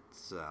at it.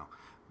 So,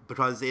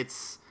 because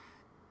it's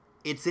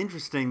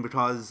interesting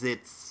because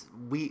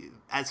we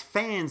as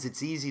fans,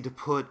 it's easy to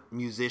put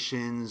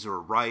musicians or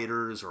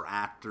writers or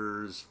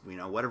actors,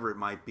 whatever it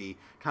might be,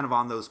 kind of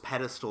on those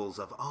pedestals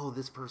of, oh,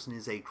 this person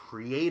is a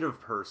creative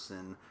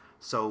person,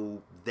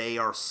 so they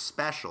are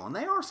special. And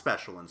they are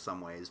special in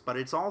some ways, but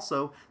it's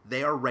also,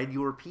 they are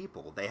regular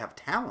people. They have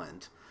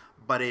talent,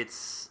 but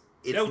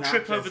they'll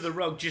trip over the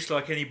rug just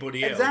like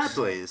anybody else.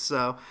 Exactly.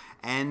 So,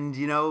 and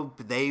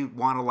they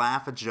want to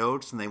laugh at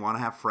jokes, and they want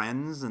to have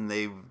friends, and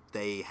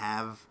they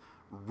have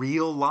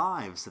real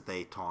lives that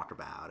they talk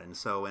about. And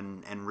so,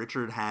 and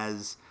Richard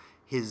has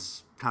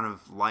his kind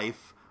of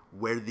life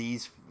where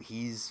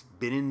he's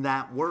been in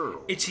that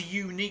world. It's a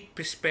unique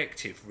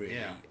perspective, really.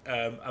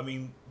 Yeah. I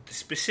mean,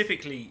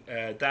 specifically,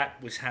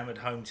 that was hammered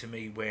home to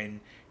me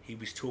when he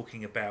was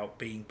talking about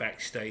being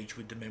backstage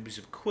with the members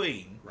of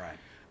Queen. Right.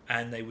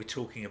 And they were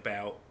talking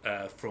about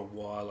for a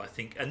while, I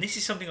think, and this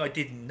is something I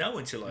didn't know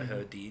until I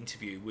heard the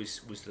interview,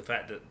 was the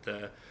fact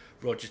that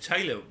Roger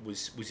Taylor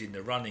was in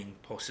the running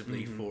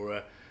possibly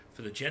for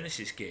the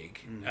Genesis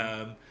gig.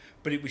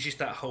 But it was just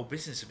that whole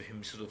business of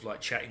him sort of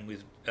like chatting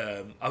with,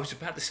 I was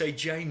about to say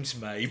James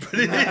May, but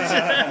it is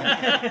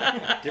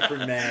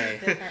Different May.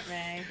 Different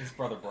May. His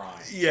brother Brian.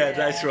 Yeah,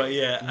 that's right,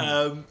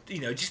 yeah.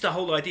 Just the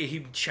whole idea,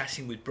 him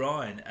chatting with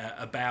Brian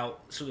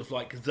about sort of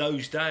like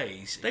those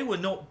days. They were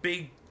not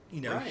big,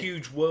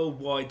 huge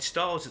worldwide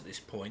stars at this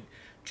point,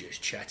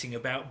 just chatting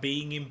about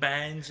being in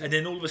bands. And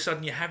then all of a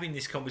sudden you're having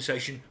this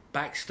conversation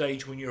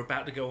backstage when you're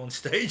about to go on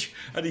stage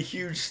at a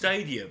huge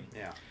stadium.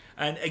 Yeah.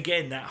 And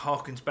again, that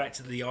harkens back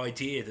to the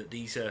idea that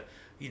these are,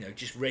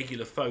 just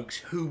regular folks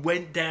who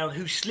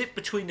slipped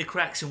between the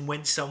cracks and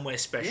went somewhere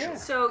special. Yeah.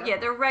 So,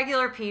 they're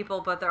regular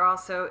people, but they're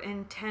also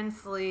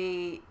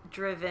intensely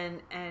driven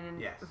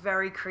and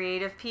very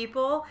creative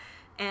people.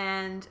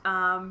 And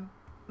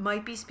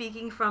might be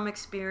speaking from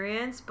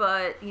experience,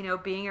 but,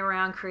 being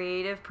around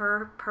creative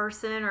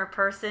person or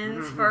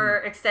persons for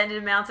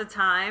extended amounts of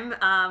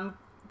time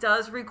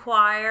does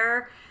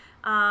require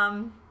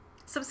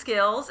some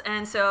skills,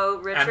 and so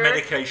Richard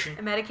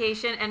and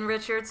medication, and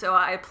Richard. So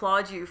I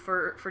applaud you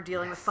for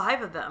dealing with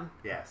 5 of them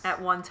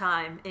at one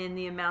time in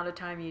the amount of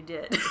time you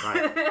did.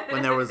 Right,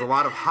 when there was a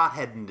lot of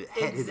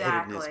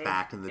hot-headedness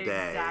back in the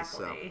day.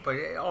 Exactly. So.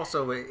 But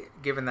also,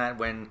 given that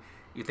when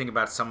you think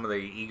about some of the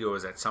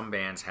egos that some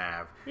bands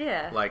have,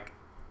 like,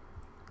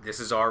 this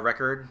is our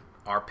record,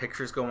 our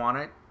pictures go on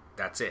it,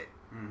 that's it.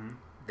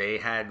 They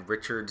had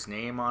Richard's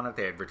name on it.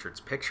 They had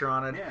Richard's picture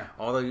on it. Yeah.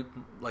 All the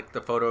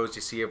the photos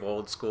you see of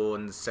old school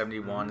in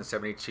 '71 and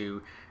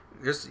 '72.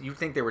 You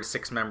think there were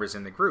 6 members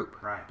in the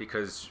group, right?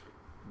 Because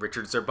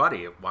Richard's their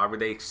buddy. Why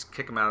would they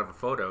kick him out of a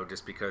photo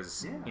just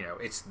because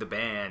it's the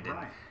band? And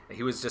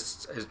he was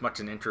just as much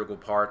an integral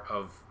part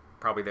of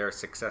probably their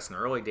success in the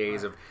early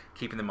days of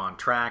keeping them on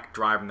track,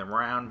 driving them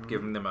around,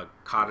 giving them a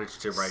cottage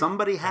to write.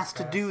 Somebody has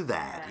to do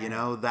that,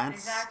 that's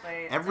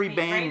exactly. Every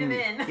band.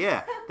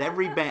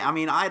 Every band. I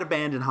mean, I had a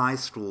band in high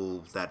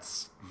school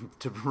that's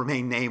to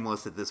remain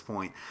nameless at this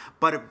point,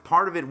 but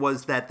part of it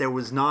was that there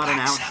was not an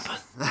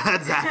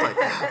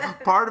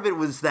exactly. Part of it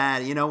was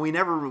that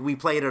we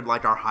played at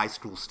like our high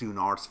school student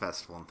arts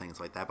festival and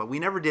things like that, but we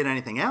never did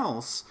anything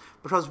else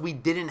because we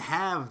didn't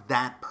have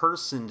that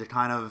person to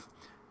kind of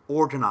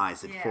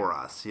organize it for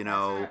us.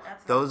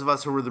 That's those of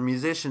us who were the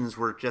musicians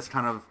were just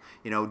kind of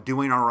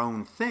doing our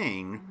own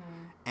thing,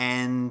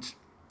 and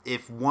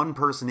if one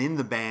person in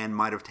the band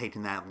might have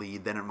taken that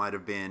lead, then it might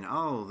have been,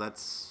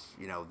 that's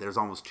there's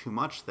almost too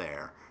much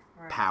there.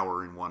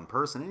 Power in one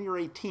person, and you're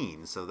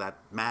 18, so that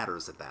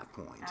matters at that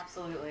point.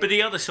 Absolutely. But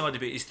the other side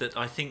of it is that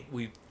I think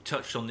we've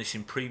touched on this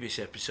in previous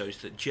episodes,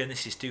 that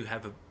Genesis do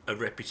have a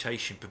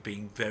reputation for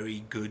being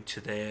very good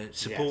to their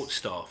support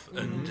staff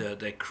and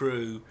their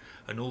crew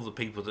and all the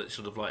people that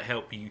sort of like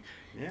help you.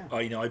 Yeah.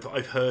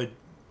 I've heard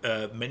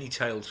many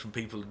tales from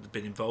people that have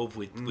been involved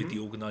with the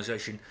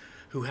organisation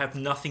who have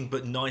nothing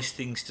but nice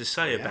things to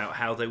say about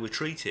how they were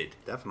treated.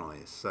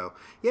 Definitely. So,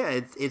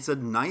 it's a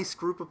nice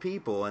group of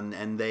people,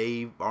 and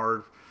they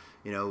are,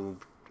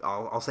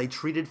 I'll say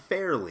treated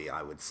fairly,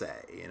 I would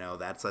say.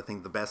 That's, I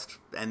think, the best.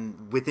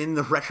 And within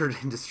the record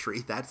industry,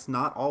 that's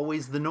not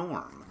always the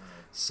norm.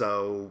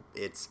 So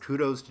it's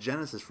kudos to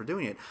Genesis for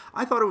doing it.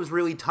 I thought it was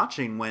really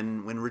touching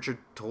when Richard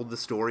told the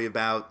story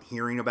about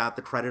hearing about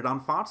the credit on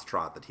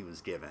Foxtrot that he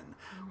was given,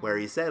 where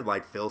he said,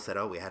 like Phil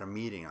said, we had a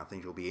meeting. I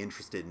think you'll be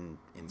interested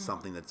in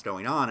something that's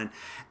going on.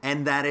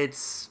 And that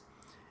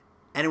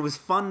and it was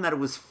fun that it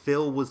was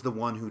Phil was the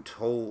one who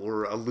told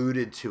or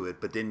alluded to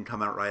it, but didn't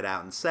come out right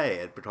out and say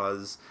it,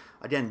 because,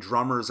 again,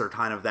 drummers are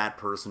kind of that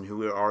person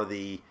who are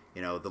the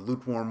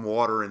lukewarm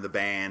water in the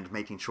band,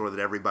 making sure that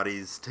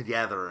everybody's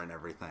together and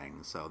everything.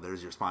 So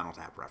there's your Spinal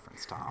Tap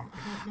reference,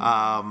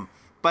 Tom.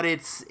 But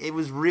it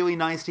was really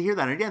nice to hear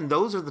that. And again,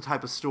 those are the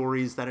type of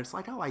stories that it's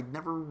like, I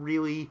never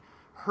really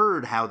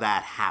heard how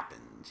that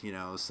happened,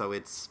 So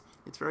it's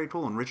it's very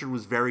cool. And Richard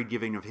was very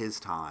giving of his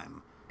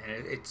time.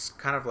 And it's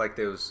kind of like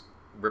those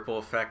ripple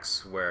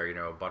effects where, you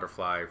know, a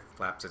butterfly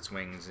flaps its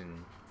wings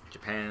in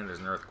Japan, there's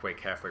an earthquake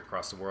halfway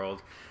across the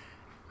world.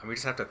 And we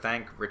just have to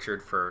thank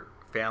Richard for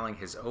failing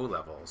his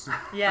O-levels.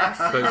 Yes.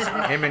 Because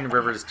him and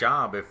Rivers'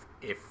 job, if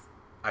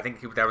I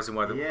think that was the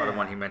other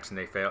one he mentioned,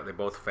 they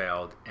both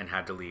failed and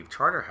had to leave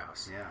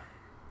Charterhouse. Yeah.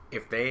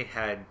 If they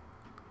had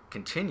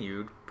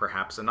continued,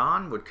 perhaps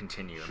Anon would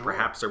continue. Sure. And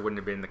perhaps there wouldn't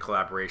have been the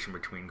collaboration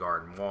between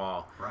Garden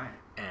Wall. Right.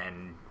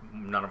 And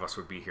none of us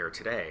would be here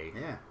today.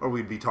 Yeah. Or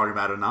we'd be talking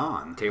about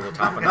Anon.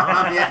 Tabletop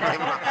Anon.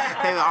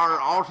 Yeah, our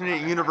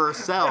alternate universe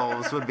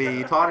selves would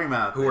be talking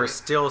about who are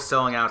still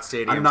selling out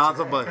stadiums.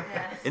 Anon,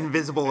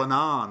 Invisible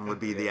Anon would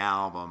be the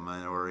album,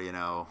 or, you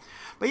know.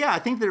 But yeah, I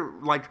think they're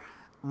like,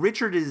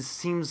 Richard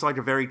seems like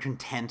a very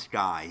content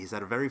guy. He's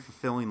had a very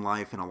fulfilling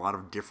life in a lot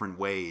of different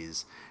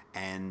ways,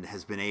 and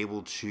has been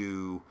able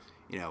to,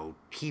 you know,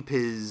 keep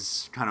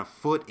his kind of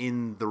foot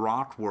in the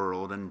rock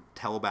world and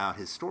tell about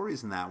his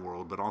stories in that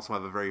world, but also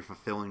have a very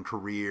fulfilling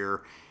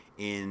career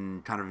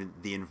in kind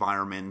of the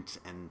environment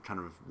and kind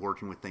of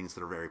working with things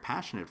that are very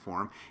passionate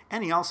for him.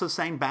 And he also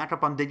sang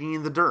backup on Digging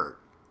in the Dirt.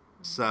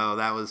 So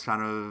that was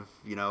kind of,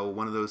 you know,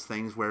 one of those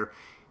things where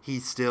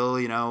he still,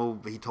 you know,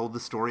 he told the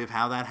story of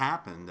how that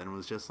happened, and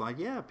was just like,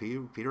 yeah,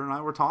 Peter and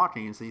I were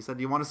talking, and so he said,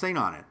 do you want to sing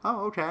on it?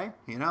 Oh, okay.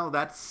 You know,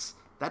 that's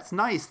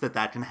nice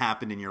that can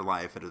happen in your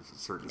life at a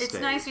certain stage.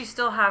 It's nice you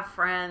still have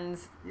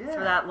friends for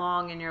that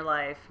long in your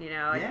life, you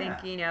know. I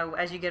think, you know,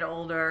 as you get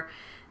older,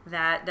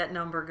 that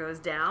number goes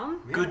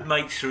down. Yeah. Good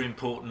mates are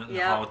important and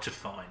hard to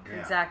find. Yeah.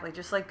 Exactly,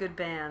 just like good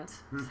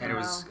bands. And it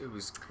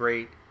was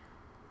great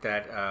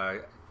that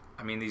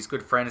I mean, these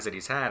good friends that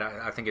he's had,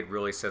 I think it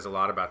really says a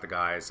lot about the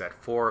guys that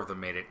 4 of them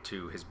made it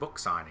to his book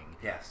signing.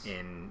 Yes.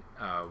 In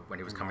when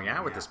he was coming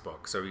out with this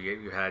book. So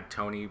you had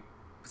Tony,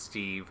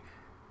 Steve,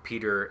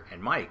 Peter,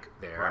 and Mike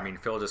there. Right. I mean,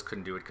 Phil just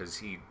couldn't do it because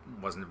he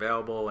wasn't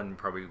available and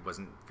probably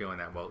wasn't feeling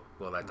that well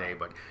that day.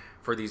 But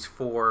for these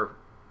 4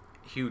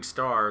 huge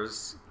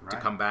stars to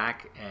come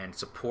back and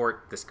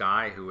support this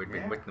guy who had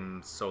been with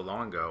them so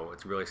long ago,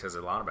 it really says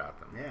a lot about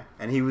them. Yeah,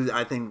 and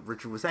I think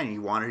Richard was saying he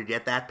wanted to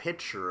get that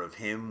picture of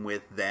him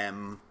with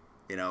them,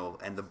 you know,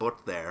 and the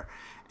book there.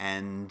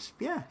 And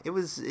yeah,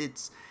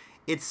 it's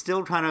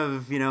still kind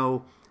of, you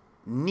know,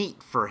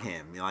 neat for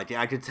him. Like,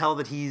 I could tell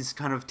that he's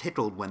kind of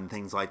tickled when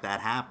things like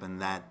that happen,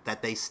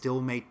 that they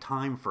still make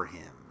time for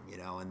him, you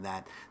know, and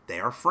that they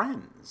are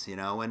friends, you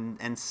know. And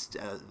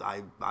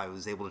I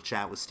was able to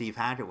chat with Steve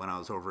Hackett when I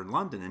was over in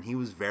London, and he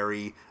was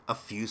very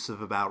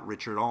effusive about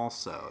Richard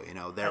also. You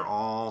know, they're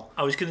all.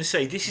 I was going to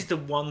say, this is the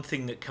one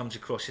thing that comes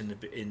across in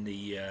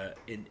the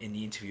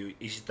interview,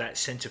 is that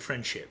sense of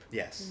friendship.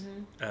 Yes.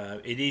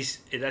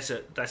 Mm-hmm.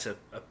 That's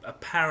a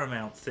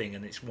paramount thing,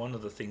 and it's one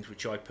of the things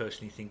which I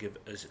personally think of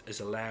as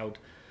allowed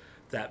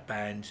that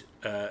band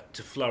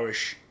to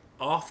flourish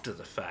after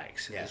the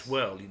fact as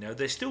well. You know,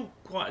 they're still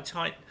quite a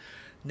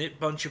tight-knit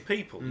bunch of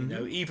people, you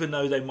know, even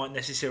though they might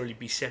necessarily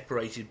be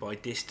separated by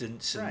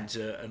distance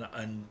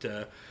and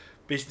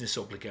business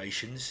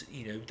obligations.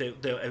 You know,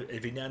 they'll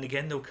every now and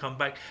again they'll come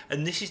back,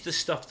 and this is the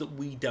stuff that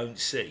we don't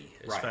see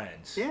as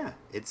fans. Yeah,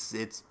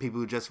 it's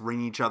people who just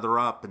ring each other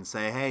up and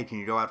say, "Hey, can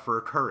you go out for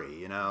a curry?"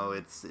 You know,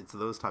 it's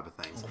those type of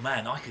things. Oh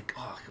man, I could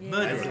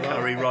murder a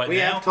curry right now. We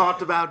have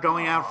talked about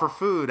going out for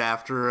food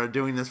after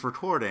doing this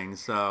recording,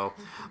 so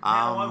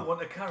now I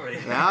want a curry.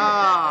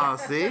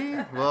 See,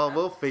 well,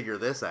 we'll figure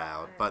this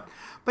out, but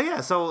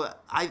yeah. So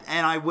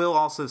I will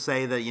also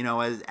say that, you know,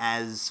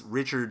 as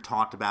Richard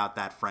talked about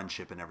that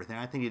friendship and everything,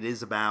 I think it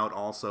is about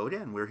also,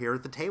 again, we're here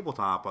at the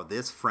tabletop of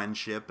this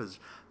friendship.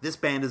 This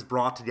band has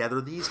brought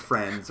together these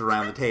friends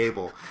around the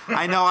table.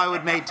 I know I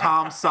would make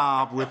Tom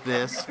sob with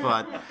this,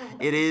 but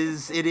it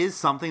is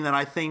something that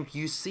I think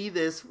you see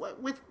this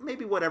with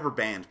maybe whatever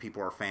band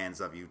people are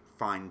fans of. You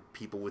find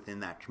people within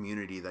that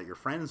community that you're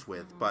friends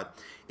with, but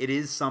it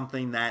is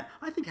something that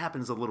I think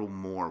happens a little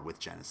more with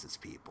Genesis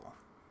people.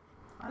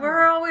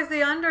 We're always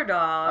the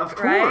underdog, of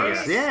course,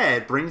 right? Yeah,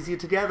 it brings you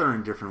together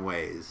in different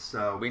ways.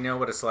 So we know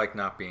what it's like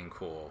not being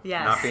cool,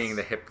 yes. Not being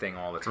the hip thing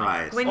all the time.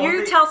 Right. When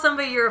you tell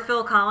somebody you're a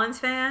Phil Collins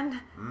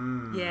fan,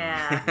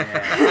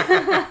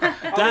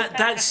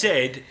 That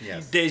said,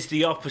 there's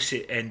the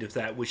opposite end of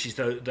that, which is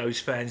those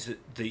fans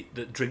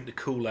that drink the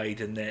Kool-Aid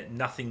and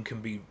nothing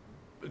can be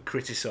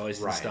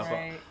criticised and stuff.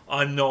 Right.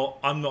 I'm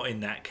not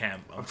in that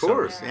camp. Of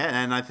course,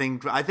 and I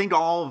think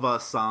all of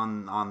us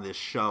on this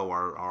show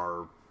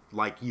are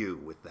like you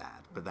with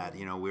that, but that,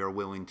 you know, we are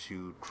willing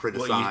to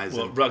criticize.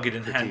 Rugged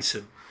and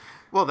handsome.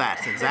 Well,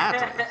 that's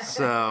exactly.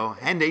 So,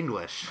 and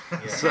English.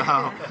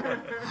 So,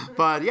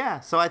 but yeah,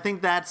 so I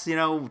think that's, you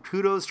know,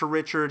 kudos to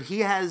Richard.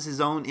 He has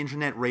his own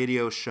internet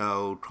radio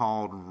show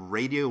called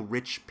Radio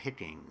Rich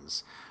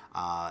Pickings.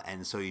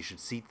 And so you should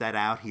seek that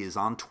out. He is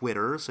on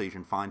Twitter, so you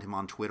can find him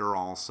on Twitter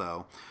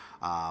also.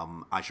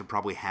 I should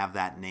probably have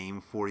that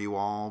name for you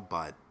all,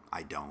 but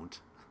I don't.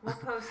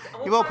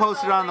 We'll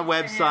post it on the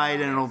links to him website,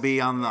 on and it'll this.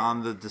 be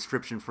on the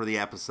description for the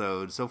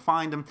episode. So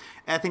find him.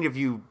 I think if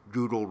you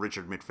Google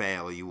Richard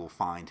MacPhail, you will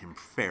find him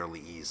fairly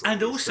easily.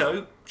 And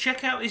also,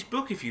 check out his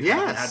book if you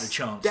haven't had a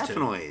chance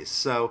definitely. to.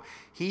 So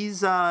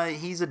he's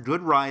a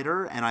good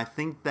writer, and I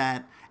think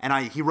that...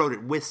 And he wrote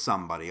it with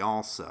somebody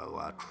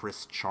also,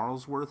 Chris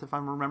Charlesworth, if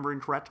I'm remembering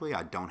correctly.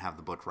 I don't have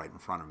the book right in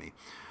front of me.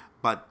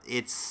 But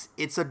it's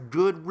a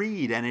good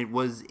read, and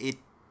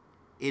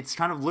it's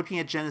kind of looking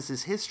at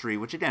Genesis history,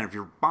 which, again, if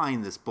you're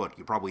buying this book,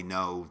 you probably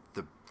know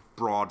the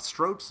broad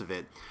strokes of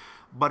it.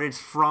 But it's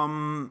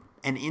from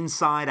an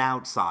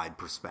inside-outside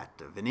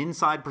perspective. An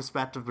inside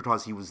perspective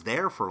because he was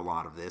there for a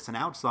lot of this, and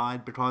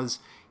outside because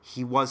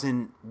he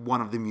wasn't one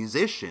of the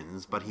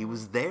musicians, but he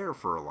was there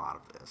for a lot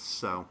of this.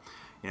 So,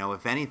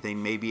 if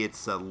anything, maybe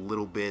it's a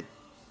little bit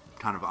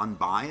kind of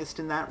unbiased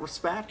in that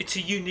respect. It's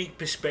a unique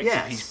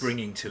perspective he's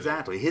bringing to it.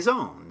 Exactly, his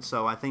own.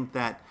 So I think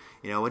that,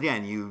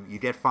 again, you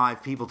get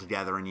 5 people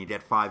together and you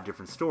get 5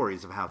 different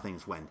stories of how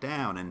things went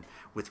down. And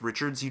with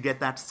Richards, you get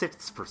that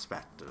 6th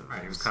perspective.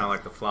 Right, he was kind of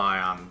like the fly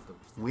on the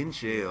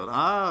windshield.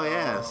 Oh,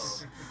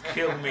 yes.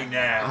 Kill me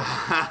now.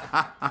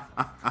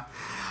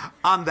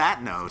 On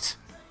that note,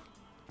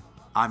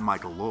 I'm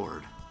Michael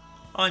Lord.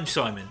 I'm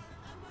Simon.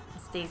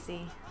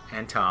 Stacy.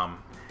 And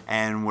Tom.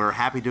 And we're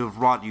happy to have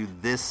brought you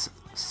this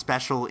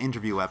special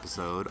interview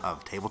episode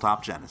of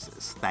Tabletop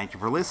Genesis. Thank you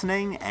for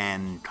listening,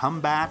 and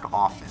come back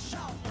often.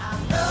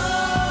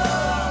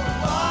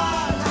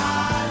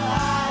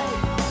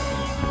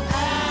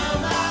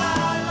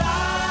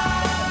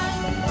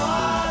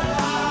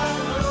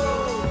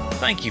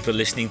 Thank you for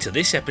listening to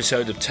this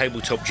episode of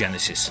Tabletop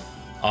Genesis.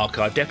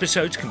 Archived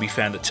episodes can be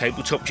found at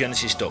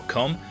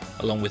tabletopgenesis.com,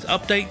 along with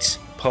updates,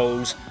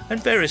 polls,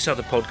 and various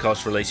other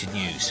podcast-related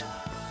news.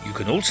 You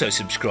can also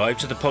subscribe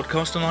to the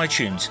podcast on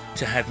iTunes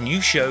to have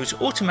new shows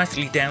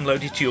automatically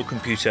downloaded to your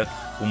computer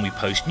when we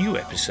post new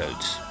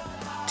episodes.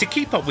 To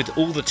keep up with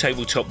all the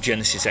Tabletop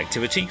Genesis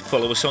activity,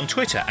 follow us on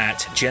Twitter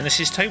at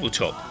Genesis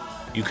Tabletop.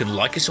 You can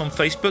like us on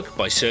Facebook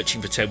by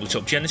searching for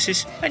Tabletop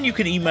Genesis, and you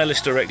can email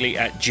us directly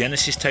at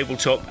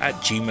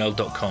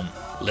genesistabletop@gmail.com.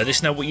 Let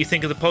us know what you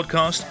think of the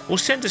podcast, or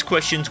send us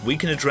questions we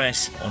can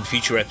address on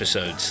future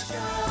episodes.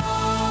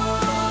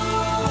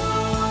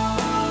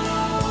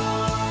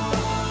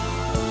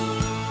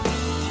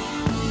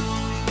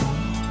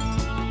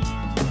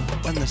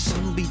 When the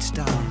sun beats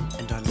down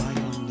and I lie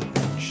on the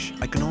bench,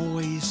 I can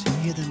always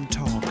hear them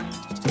talk.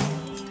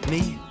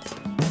 Me?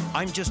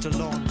 I'm just a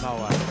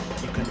lawnmower.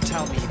 You can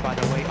tell me by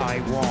the way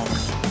I walk.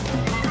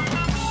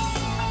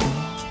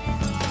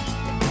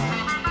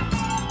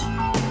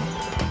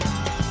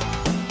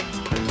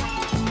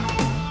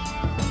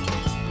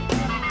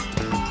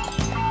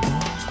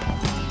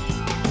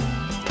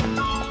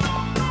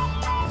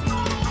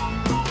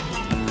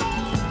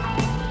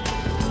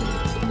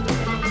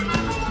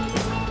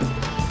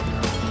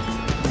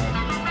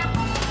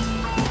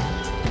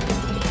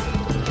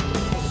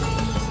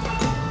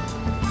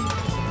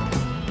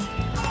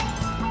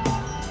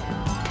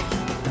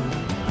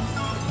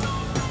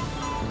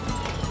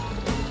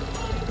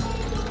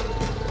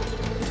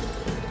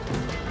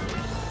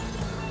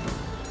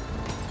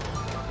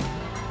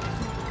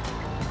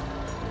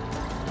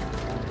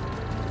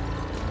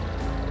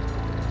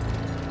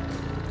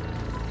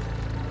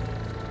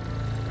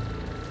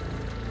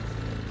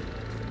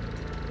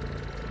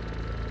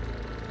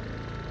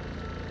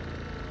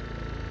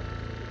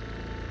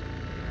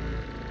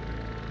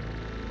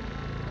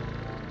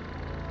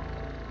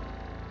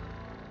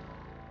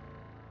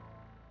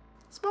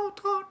 Small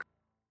talk.